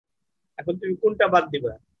একটা। এখন তুমি কোনটা বাদ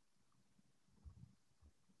দিবা?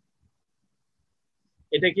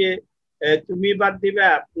 এটা কি তুমি বাদ দিবে,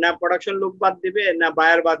 না প্রোডাকশন লোক বাদ দিবে, না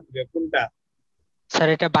বায়ার বাদ দিবে, কোনটা? স্যার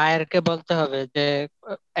এটা বায়ারকে বলতে হবে যে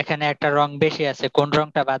এখানে একটা রং বেশি আছে, কোন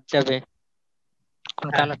রংটা বাদ যাবে, কোন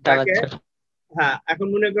হ্যাঁ, কালারটা বাদ যাবে। হ্যাঁ, এখন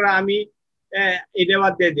মনে করো আমি এটা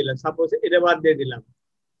বাদ দিয়ে দিলাম, সাপোজ এটা বাদ দিয়ে দিলাম,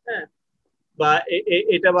 হ্যাঁ, বা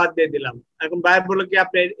এটা বাদ দিয়ে দিলাম। এখন বায়ার বললো কি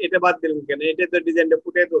আপনি এটা বাদ দিলেন কেন? এটা তো ডিজাইনটা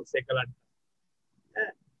ফুটে তুলছে কালারটা।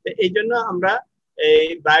 হ্যাঁ, এই জন্য আমরা এই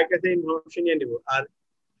বায়ার কাছে ইনফরমেশন নিয়ে নিব। আর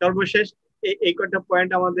সর্বশেষ এই কটা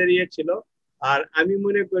পয়েন্ট আমাদের ইয়ে ছিল। আর আমি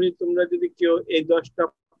মনে করি তোমরা যদি কেউ এই 10টা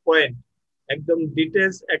পয়েন্ট একদম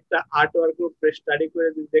ডিটেলস একটা আর্ট ওয়ার্কের উপরে স্টাডি করে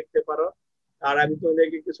যদি দেখতে পারো, আর আমি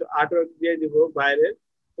তোমাদেরকে কিছু আর্ট ওয়ার্ক দিয়ে দিব বাইরের,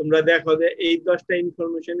 তোমরা দেখো যে এই 10টা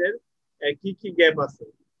ইনফরমেশনের কি কি গ্যাপ আছে।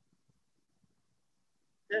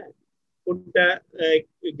 হ্যাঁ, কোনটা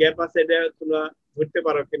গ্যাপ আছে এটা তোমরা ধরতে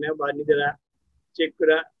পারো কিনা, বা নিজেরা চেক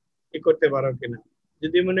করে করতে পারো কিনা।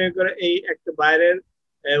 যদি মনে করো এই একটা বাইরের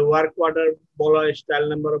ওয়ার্ক অর্ডার বলো, স্টাইল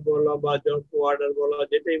নাম্বার বলো, বা জব অর্ডার বলো,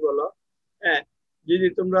 যেটাই বলো, হ্যাঁ, যদি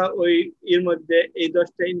তোমরা ওই এর মধ্যে এই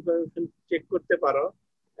 10টা ইনফরমেশন চেক করতে পারো,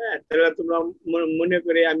 হ্যাঁ, তাহলে তোমরা মনে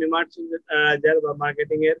করি আমি মার্চেন্ডাইজার বা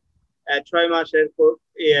মার্কেটিং এর 6 মাসের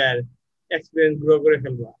এক্সপিরিয়েন্স গ্রো করে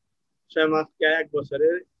ফেলবো। 6 মাস 1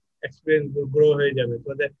 বছরের এক্সপিরিয়েন্স গ্রো হয়ে যাবে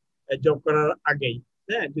তোমাদের জব করার আগেই।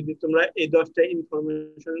 হ্যাঁ, যদি তোমরা এই 10টা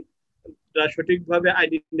ইনফরমেশন সঠিকভাবে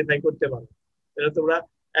আইডেন্টিফাই করতে পারো, তাহলে তোমরা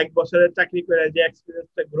 1 বছরের চাকরি করে যে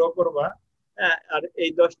এক্সপিরিয়েন্সটা গ্রো করবা, হ্যাঁ, আর এই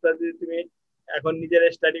 10টা যদি তুমি এখন নিজের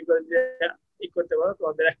স্টাডি করে যে করতে পারো,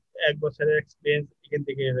 তোমাদের 1 বছরের এক্সপিরিয়েন্স এখান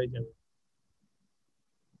থেকে হয়ে যাবে।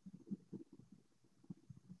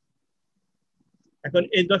 এখন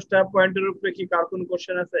এই 10টা পয়েন্টের উপরে কি কার কোন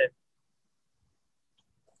কোশ্চেন আছে?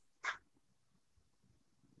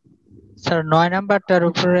 স্যার 9 নাম্বারটার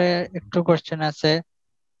উপরে একটু কোশ্চেন আছে।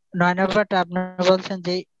 9 নাম্বারটা আপনারা বলছেন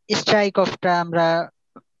যে স্ট্রাইক অফটা আমরা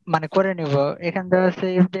মানে করে নিব। এখান থেকে হচ্ছে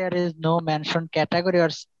if there is no mention category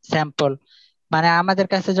or sample, মানে আমাদের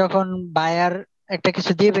কাছে যখন বায়ার একটা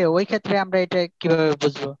কিছু দিবে ওই ক্ষেত্রে আমরা এটা কিভাবে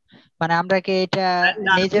বুঝবো? মানে আমরা কি এটা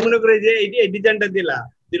না, নিজের মনে করে যে এই ডিজাইনটা দিলা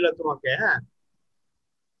তোমাকে, হ্যাঁ,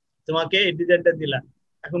 তোমাকে এই ডিজাইনটা দিলা।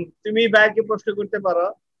 এখন তুমি বাইরে প্রশ্ন করতে পারো,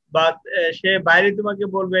 বা সে বাইরে তোমাকে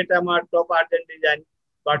বলবে এটা আমার টপ আর্জেন্ট ডিজাইন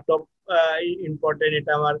বা টপ ইম্পর্টেন্ট,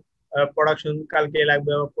 এটা আমার প্রোডাকশন কালকে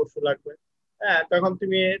লাগবে বা পরশু লাগবে। হ্যাঁ, তখন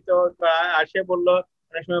তুমি তো আর সে বললো,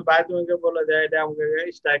 অনেক সময় বাইরে তোমাকে বললো যে এটা আমাকে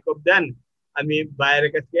স্ট্রাইক অফ দেন, আমি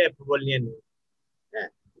বাইরের কাছে অ্যাপ্রুভাল নিয়ে নেব। হ্যাঁ,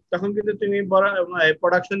 তখন কিন্তু তুমি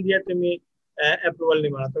প্রোডাকশন দিয়ে তুমি অ্যাপ্রুভাল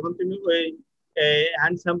নিবে না, তখন তুমি ওই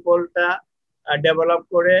হ্যান্ড স্যাম্পলটা ডেভেলপ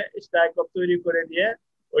করে স্ট্রাইক অফ তৈরি করে দিয়ে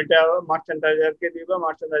ওইটা মার্চেন্ডাইজারকে দিবে,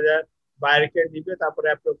 মার্চেন্ডাইজার বাইরেকে দিবে, তারপরে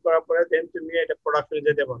অ্যাপ্রুভ করার পরে দেন তুমি এটা প্রোডাকশনে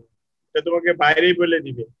যেতে পারো। এটা তোমাকে বাইরেই বলে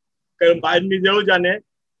দিবে, কারণ বাইরে নিজেও জানে,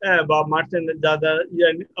 বা মার্চেন্ট যারা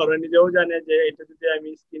ওরা নিজেও জানে যে এটা যদি আমি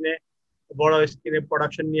স্ক্রিনে বড় স্ক্রিনে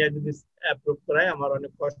প্রোডাকশন নিয়ে যদি অ্যাপ্রুভ করাই আমার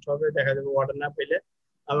অনেক কষ্ট হবে, দেখা যাবে অর্ডার না পেলে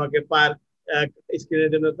আমাকে পার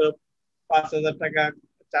স্ক্রিনের জন্য তো 5,000 টাকা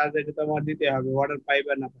চার্জ এটা তো আমার দিতে হবে, অর্ডার পাই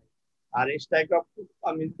বা না পাই। আর স্ট্রাইক অফ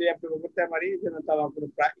আমি যদি অ্যাপ্রুভ করতে পারি এই জন্য তো আমার কোনো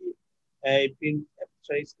প্রিন্ট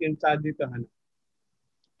স্ক্রিন চার্জ দিতে হয় না।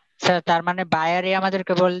 স্যার তার মানে বায়ারই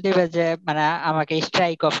আমাদেরকে বলে দিবে যে মানে আমাকে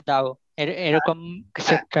স্ট্রাইক অফ দাও, এরকম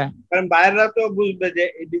কিছু হ্যাঁ, একটা। কারণ বায়াররা তো বুঝবে যে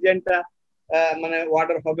এই ডিজাইনটা মানে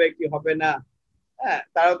অর্ডার হবে কি হবে না, হ্যাঁ,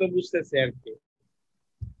 তারা তো বুঝতেছে আর কি।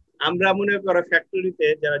 আমরা মনে করো ফ্যাক্টরিতে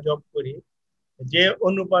যারা জব করি, যে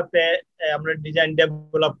অনুপাতে আমরা ডিজাইন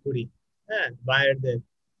ডেভেলপ করি, হ্যাঁ, বায়ারদের,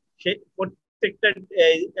 সেই প্রত্যেকটা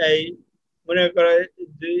এই এই মনে করো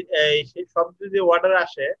সেই সব যদি অর্ডার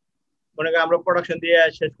আসে, মনে করো আমরা প্রোডাকশন দিয়ে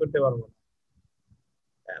শেষ করতে পারবো না।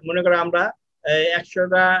 মনে করো আমরা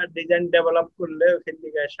 100টা ডিজাইন ডেভেলপ করলে ওখান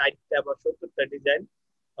থেকে 60টা বা 70টা ডিজাইন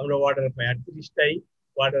আমরা অর্ডার পাই, আর 30টাই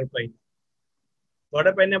অর্ডার পাই না।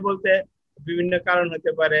 অর্ডার পাই না বলতে বিভিন্ন কারণ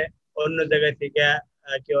হতে পারে, অন্য জায়গায় থেকে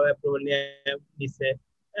কেউ অ্যাপ্রুভাল নিয়ে নিচ্ছে,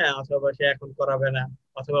 হ্যাঁ, অথবা সে এখন করাবে না,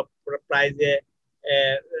 অথবা প্রাইজে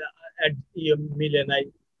মিলে নাই,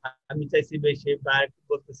 আমি চাইছি বেশি, বা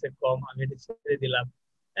বলতেছে কম, আমি এটা ছেড়ে দিলাম,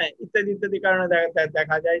 হ্যাঁ, ইত্যাদি ইত্যাদি কারণে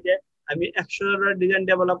দেখা যায় যে আমি 100টা ডিজাইন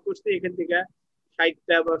ডেভেলপ করছি, এখান থেকে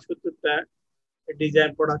 60টা বা 70টা ডিজাইন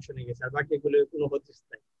প্রোডাকশনে গেছে, আর বাকিগুলো কোনো হচ্ছে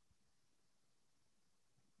নাই।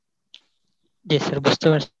 জি স্যার, বুঝতে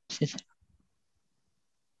পারছি স্যার।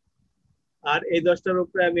 আর এই 10টার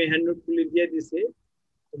উপরে আমি হ্যান্ডনোট গুলি দিয়ে দিছি,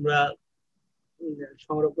 তোমরা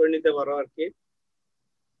সংগ্রহ করে নিতে পারো আর কি।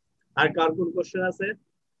 আর কার কোন কোশ্চেন আছে?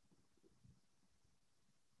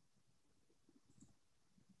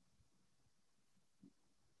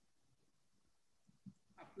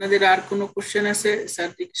 আপনাদের আর কোনো কোশ্চেন আছে? স্যার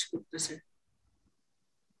জিজ্ঞেস করতেছে।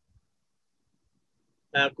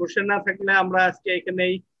 কোশ্চেন না থাকলে আমরা আজকে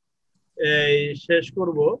এখানেই শেষ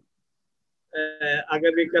করব।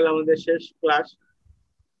 আগামীকাল আমাদের শেষ ক্লাস।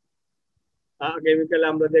 আগামীকাল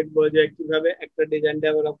আমরা দেখব যে কিভাবে একটা ডিজাইন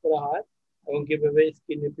ডেভেলপ করা হয় এবং কিভাবে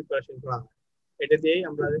স্ক্রিনের প্রিপারেশন করা হয়। এটা দিয়েই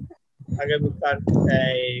আমরা আগামীকাল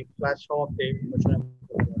ক্লাস সমাপ্তি ঘোষণা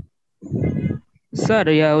করব। স্যার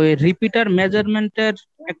ওই রিপিটার মেজারমেন্টের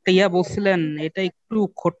একটা বলছিলেন, এটা একটু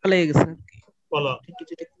খোট্টা লেগে গেছে। বলো।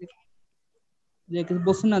 যে কিছু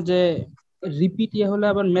বলছেন না যে রিপিট হলে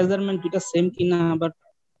আবার মেজারমেন্ট এটা সেম কিনা, বাট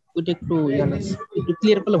ওইটা একটু লাগছে, একটু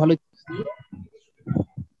ক্লিয়ার করলে ভালো হতো।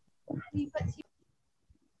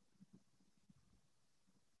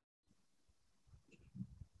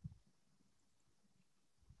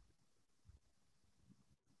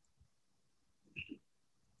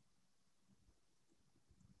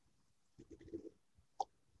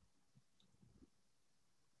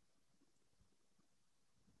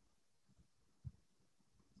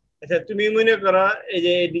 আচ্ছা, তুমি মনে করো এই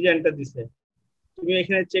যে ডিজাইনটা দিছে, তুমি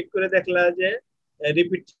এখানে চেক করে দেখলা যে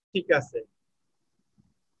রিপিট ঠিক আছে,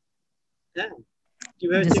 হ্যাঁ,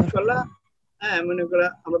 কিভাবে চেক করলা? হ্যাঁ, মনে করো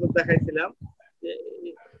আমরা তো দেখাইছিলাম যে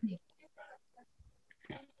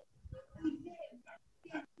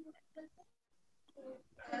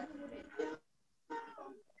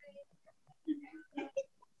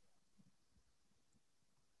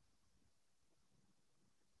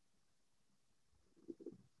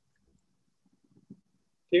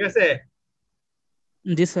ঠিক আছে।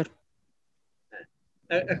 জি স্যার।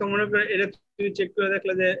 এখন মনে করো এটা তুমি চেক করে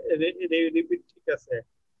দেখলে যে রিপিট ঠিক আছে,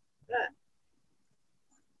 হ্যাঁ,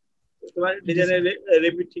 তোমার ডিজাইনের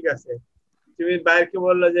রিপিট ঠিক আছে। তুমি বাইরকে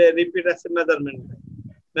বললো যে রিপিট আছে, মেজারমেন্ট নাই।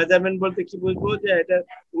 মেজারমেন্ট বলতে কি বুঝবো? যে এটা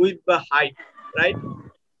উইথ বা হাইট, রাইট?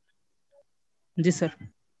 জি স্যার।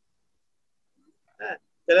 হ্যাঁ,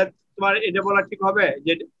 তাহলে তোমার এটা বলা ঠিক হবে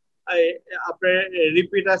যে আপনার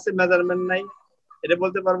রিপিট আছে, মেজারমেন্ট নাই, এটা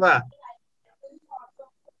বলতে পারবা?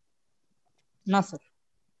 না স্যার।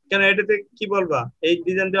 কেন? এটাতে কি বলবা? এই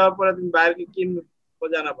ডিজাইন দেওয়ার পরে তুমি বাইরকে কি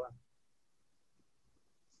জানাবা?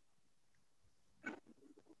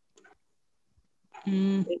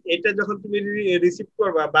 এটা যখন তুমি রিসিভ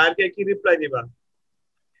করবা, বাইরকে কি রিপ্লাই দিবা?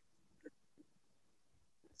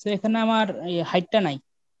 এখানে আমার হাইটটা নাই,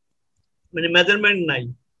 মানে মেজারমেন্ট নাই।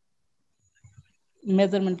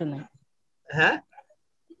 মেজারমেন্টটা নাই। হ্যাঁ,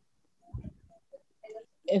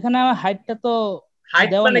 এখানে আমার হাইটটা তো হাইট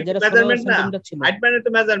দেওয়া মানে নেই, যেটা 16 মেজারমেন্ট না, সেন্টিমিটার ছিল। হাইট মানে তো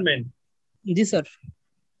মেজারমেন্ট। জি স্যার।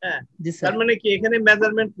 হ্যাঁ, জি স্যার। তার মানে কি এখানে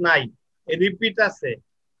মেজারমেন্ট নাই, রিপিট আছে,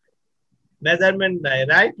 মেজারমেন্ট নাই,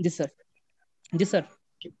 রাইট? জি স্যার। জি স্যার।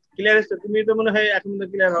 ক্লিয়ার আছে? তুমি তো মনে হয় এখন তো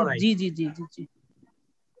ক্লিয়ার হও নাই। জি জি জি জি জি।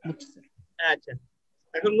 বুঝছি স্যার। আচ্ছা,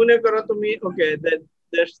 এখন মনে করো তুমি ওকে,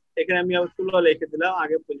 এখানে আমি আবার ফুল লিখে দিলাম,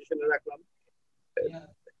 আগে পজিশনে রাখলাম।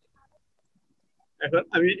 এখন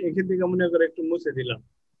আমি এখান থেকে মনে করে একটু মুছে দিলাম,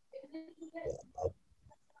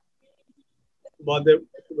 বদের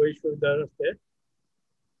সুবিধা আছে।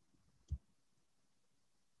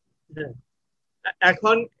 হ্যাঁ,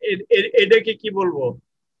 এখন এটাকে কি বলবো?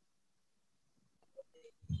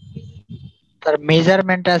 তার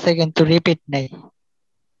মেজারমেন্ট আছে কিন্তু রিপিট নেই।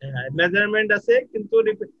 হ্যাঁ, মেজারমেন্ট আছে কিন্তু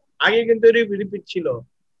আগে কিন্তু রিপিট ছিল।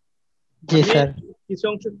 জি স্যার। কিছু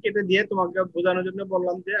অংশ কেটে দিয়ে তোমাকে বোঝানোর জন্য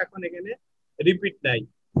বললাম যে এখন এখানে রিপিট নাই।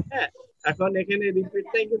 হ্যাঁ, এখন এখানে রিপিট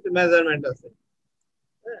নাই কিন্তু মেজারমেন্ট আছে।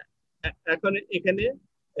 এখন এখানে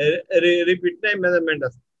রিপিট টাইম মেজারমেন্ট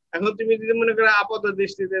আছে। এখন তুমি যদি মনে করো আপাত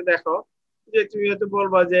দৃষ্টিতে দেখো যে তুমি হয়তো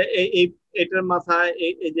বলবা যে এই এটার মাথায়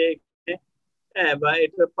এই যে হ্যাঁ, বা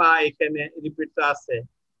এটা পা এখানে রিপিট আছে,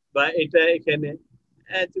 বা এটা এখানে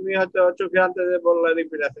তুমি হয়তো চোখে আনতে বললা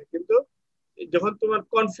রিপিট আছে, কিন্তু যখন তোমার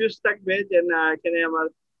কনফিউজ থাকবে যে না এখানে আমার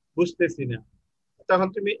বুঝতেছি না, তখন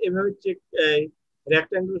তুমি এভাবে চেক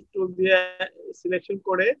রেক্ট্যাঙ্গেল টুল দিয়ে সিলেকশন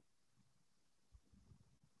করে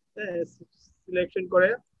সিলেকশন করে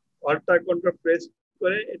অল্টার কন্ট্রোল প্রেস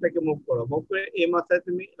করে এটাকে মুভ করো, মুভ করে এই মাথায়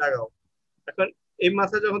তুমি লাগাও। এখন এই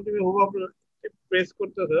মাথায় যখন তুমি হুবহু প্রেস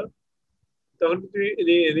করতেছো তখন তুমি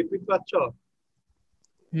রিপিট পাচ্ছ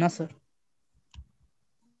না স্যার।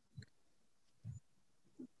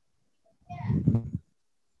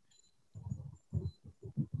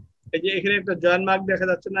 এই যে এখানে একটা জয়েন্ট মার্ক দেখা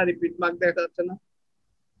যাচ্ছে না, রিপিট মার্ক দেখা যাচ্ছে না,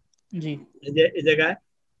 জি এই যে এই জায়গায়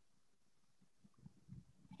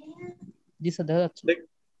জি স্যার দেখা যাচ্ছে।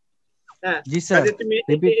 হ্যাঁ, জি স্যার কাজে তুমি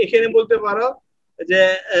রিপিট এখানে বলতে পারো যে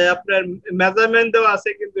আপনার মেজারমেন্ট দেওয়া আছে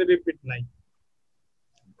কিন্তু রিপিট নাই।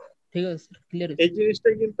 ঠিক আছে স্যার, ক্লিয়ার। এই জিনিসটা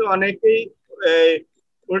কিন্তু অনেকেই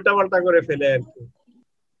উল্টা পাল্টা করে ফেলে আর কি।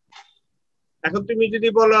 এখন তুমি যদি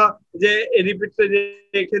বলো যে রিপিট তো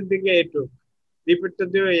এখান থেকে এটুক, রিপিট তো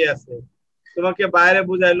দিয়েই আছে, তোমাকে বাইরে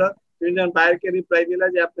বুঝাইলো, তুমি যখন বাইরকে রিপ্লাই দিলা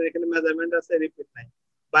যে আপনার এখানে মেজারমেন্ট আছে রিপিট নাই,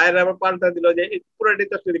 বাইরে আবার পাল্টা দিল যে পুরোটাই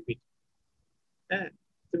তো একটা রিপিট। হ্যাঁ,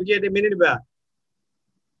 তুমি কি এটা মেনে নিবা?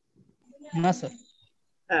 না স্যার।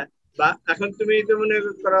 হ্যাঁ, বা এখন তুমি তো মনে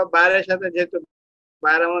করো বাইরের সাথে, যেহেতু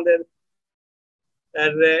বাইরে আমাদের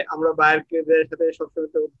আমরা বাইরের সাথে সবসময়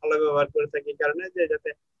তো ভালো ব্যবহার করে থাকি, কারণে যে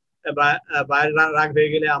যাতে বাইরে রাগ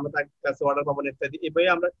হয়ে গেলে আমরা তার কাছে অর্ডার পাবো ইত্যাদি, এভাবে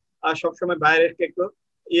আমরা সবসময় বাইরের একটু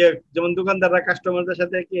ইয়ে, যেমন দোকানদাররা কাস্টমারদের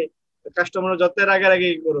সাথে কি কাস্টমার যত রাগারাগি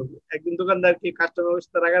করুক, একজন দোকানদার কি কাস্টমারের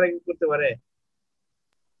সাথে রাগারাগি করতে পারে?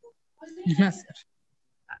 না স্যার।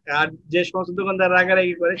 আর যে সমস্ত দোকানদার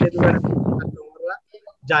রাগারাগি করে সেই দোকানের কাস্টমাররা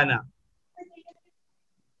যায় না,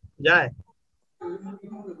 যায়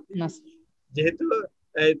না স্যার। যেহেতু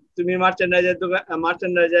তুমি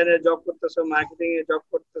মার্চেন্ডাইজারে জব করতেছো, মার্কেটিং এ জব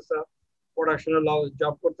করতেছো, প্রোডাকশনে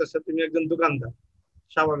জব করতেছো, তুমি একজন দোকানদার,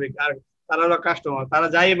 স্বাভাবিক। আর তারা হলো কাস্টমার, তারা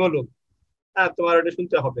যাই বলুক, হ্যাঁ তোমার ওটা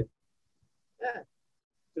শুনতে হবে। হ্যাঁ,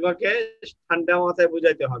 তোমাকে ঠান্ডা মাথায়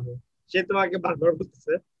বুঝাইতে হবে। সে তোমাকে বারবার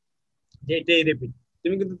বলতেছে যে এটাই রিপিট,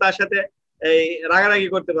 তুমি কিন্তু তার সাথে এই রাগারাগি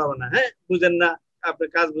করতে পারবে না। হ্যাঁ, বুঝেন না, আপনি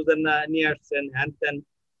কাজ বুঝেন না, নিয়ে আসছেন হ্যান ত্যান।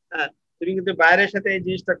 হ্যাঁ, তুমি কিন্তু বাইরের সাথে এই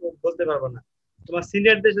জিনিসটা বলতে পারবে না, তোমার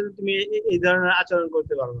সিনিয়রদের সাথে তুমি এই ধরনের আচরণ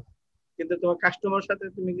করতে পারবে না, কিন্তু তোমার কাস্টমার সাথে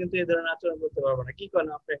তুমি কিন্তু এই ধরনের আচরণ করতে পারবে না। কি করেন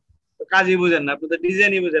আপনি? তো কাজই বুঝেন না, আপনি তো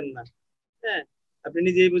ডিজাইনই বুঝেন না। হ্যাঁ, আপনি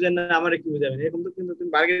নিজেই বুঝেন না, আমার কি বুঝাবেন? এরকম তো কিন্তু তুমি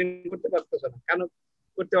বার্গেনিং করতে পারতেছো না। কেন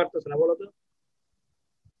করতে পারতেছো না বলো তো?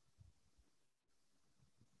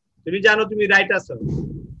 তুমি জানো তুমি রাইট আছো,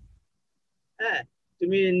 হ্যাঁ,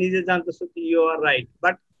 তুমি নিজে জানতেছো কি ইউ আর রাইট,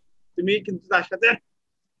 বাট তুমি কিন্তু তার সাথে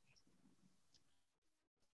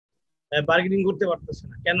বার্গেনিং করতে পারতেছো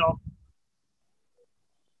না। কেন?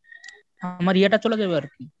 আমার ইয়েটা চলে যাবে আর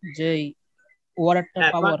কি, যে ওয়ারেন্টটা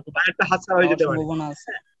হ্যাঁ, পাবো তোমার আর কি, একটা হাতছাড়া হয়ে পাওয়ার যেতে পারে। সম্ভাবনা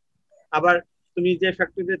আছে। আবার তুমি যে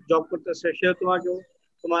ফ্যাক্টরিতে জব করতেছো সেও তোমাকে,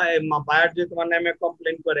 তোমার বায়ার যে তোমার নামে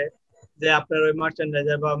কমপ্লেন করে যে আপনার ওই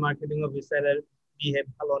মার্চেন্ডাইজার বা মার্কেটিং অফিসারের বিহেভ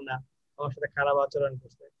ভালো না, আমার সাথে খারাপ আচরণ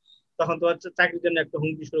করছে, তখন তোমার চাকরির জন্য একটা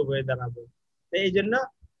হুমকি শুরু হয়ে দাঁড়াবে। এই জন্য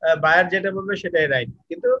বায়ার যেটা বলবে সেটাই রাইট,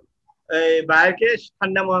 কিন্তু বায়ারকে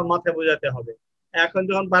ঠান্ডা মাথায় বোঝাতে হবে। এখন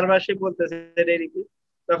যখন বারবার সে বলতেছে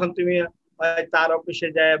তখন তুমি তার অফিসে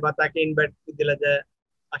যায় বা তাকে ইনভাইট দিলে যায়,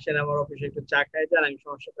 আসেন আমার অফিসে একটু চা খাই যান, আমি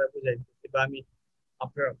সমস্যাটা বুঝাই দিচ্ছি, বা আমি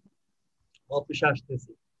আপনার অফিসে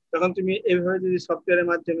আসতেছি। তখন তুমি এইভাবে যদি সফটওয়্যারের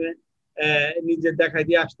মাধ্যমে নিজে দেখাই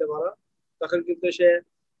দিয়ে আসতে পারো, তখন কিন্তু সে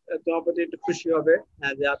তোমার প্রতি একটু খুশি হবে,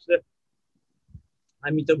 হ্যাঁ, যে আসলে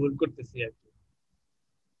আমি তো ভুল করতেছি আর কি।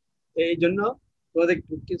 এই জন্য তোমাদের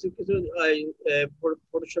কিছু কিছু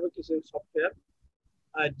ফটোশপে কিছু সফটওয়্যার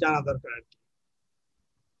জানা দরকার আর কি।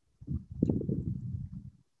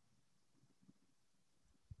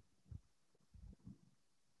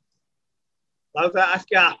 তাহলে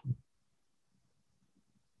আজকে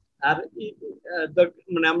আর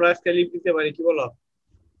মানে আমরা আজকে লিভ দিতে পারি, কি বলো?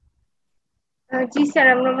 জি স্যার,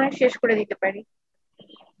 আমরা মনে হয় শেষ করে দিতে পারি।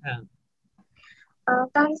 হ্যাঁ,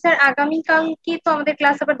 তাহলে স্যার আগামীকাল কি তো আমাদের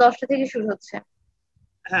ক্লাস আবার 10টা থেকে শুরু হচ্ছে?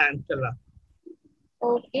 হ্যাঁ ইনশাল্লাহ।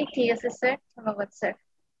 ওকে, ঠিক আছে স্যার, ধন্যবাদ স্যার।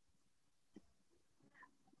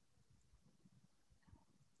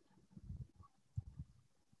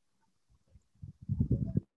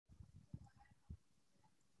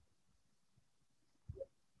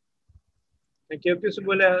 কেউ কিছু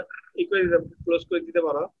বলে ক্লোজ করে দিতে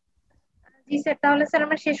পারো? জি স্যার, তাহলে স্যার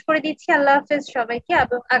আমরা শেষ করে দিচ্ছি। আল্লাহ হাফেজ সবাইকে,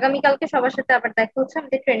 এবং আগামীকালকে সবার সাথে আবার দেখা হচ্ছে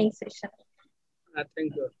আমাদের ট্রেনিং সেশন।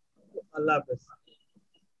 থ্যাংক ইউ, আল্লাহ হাফেজ।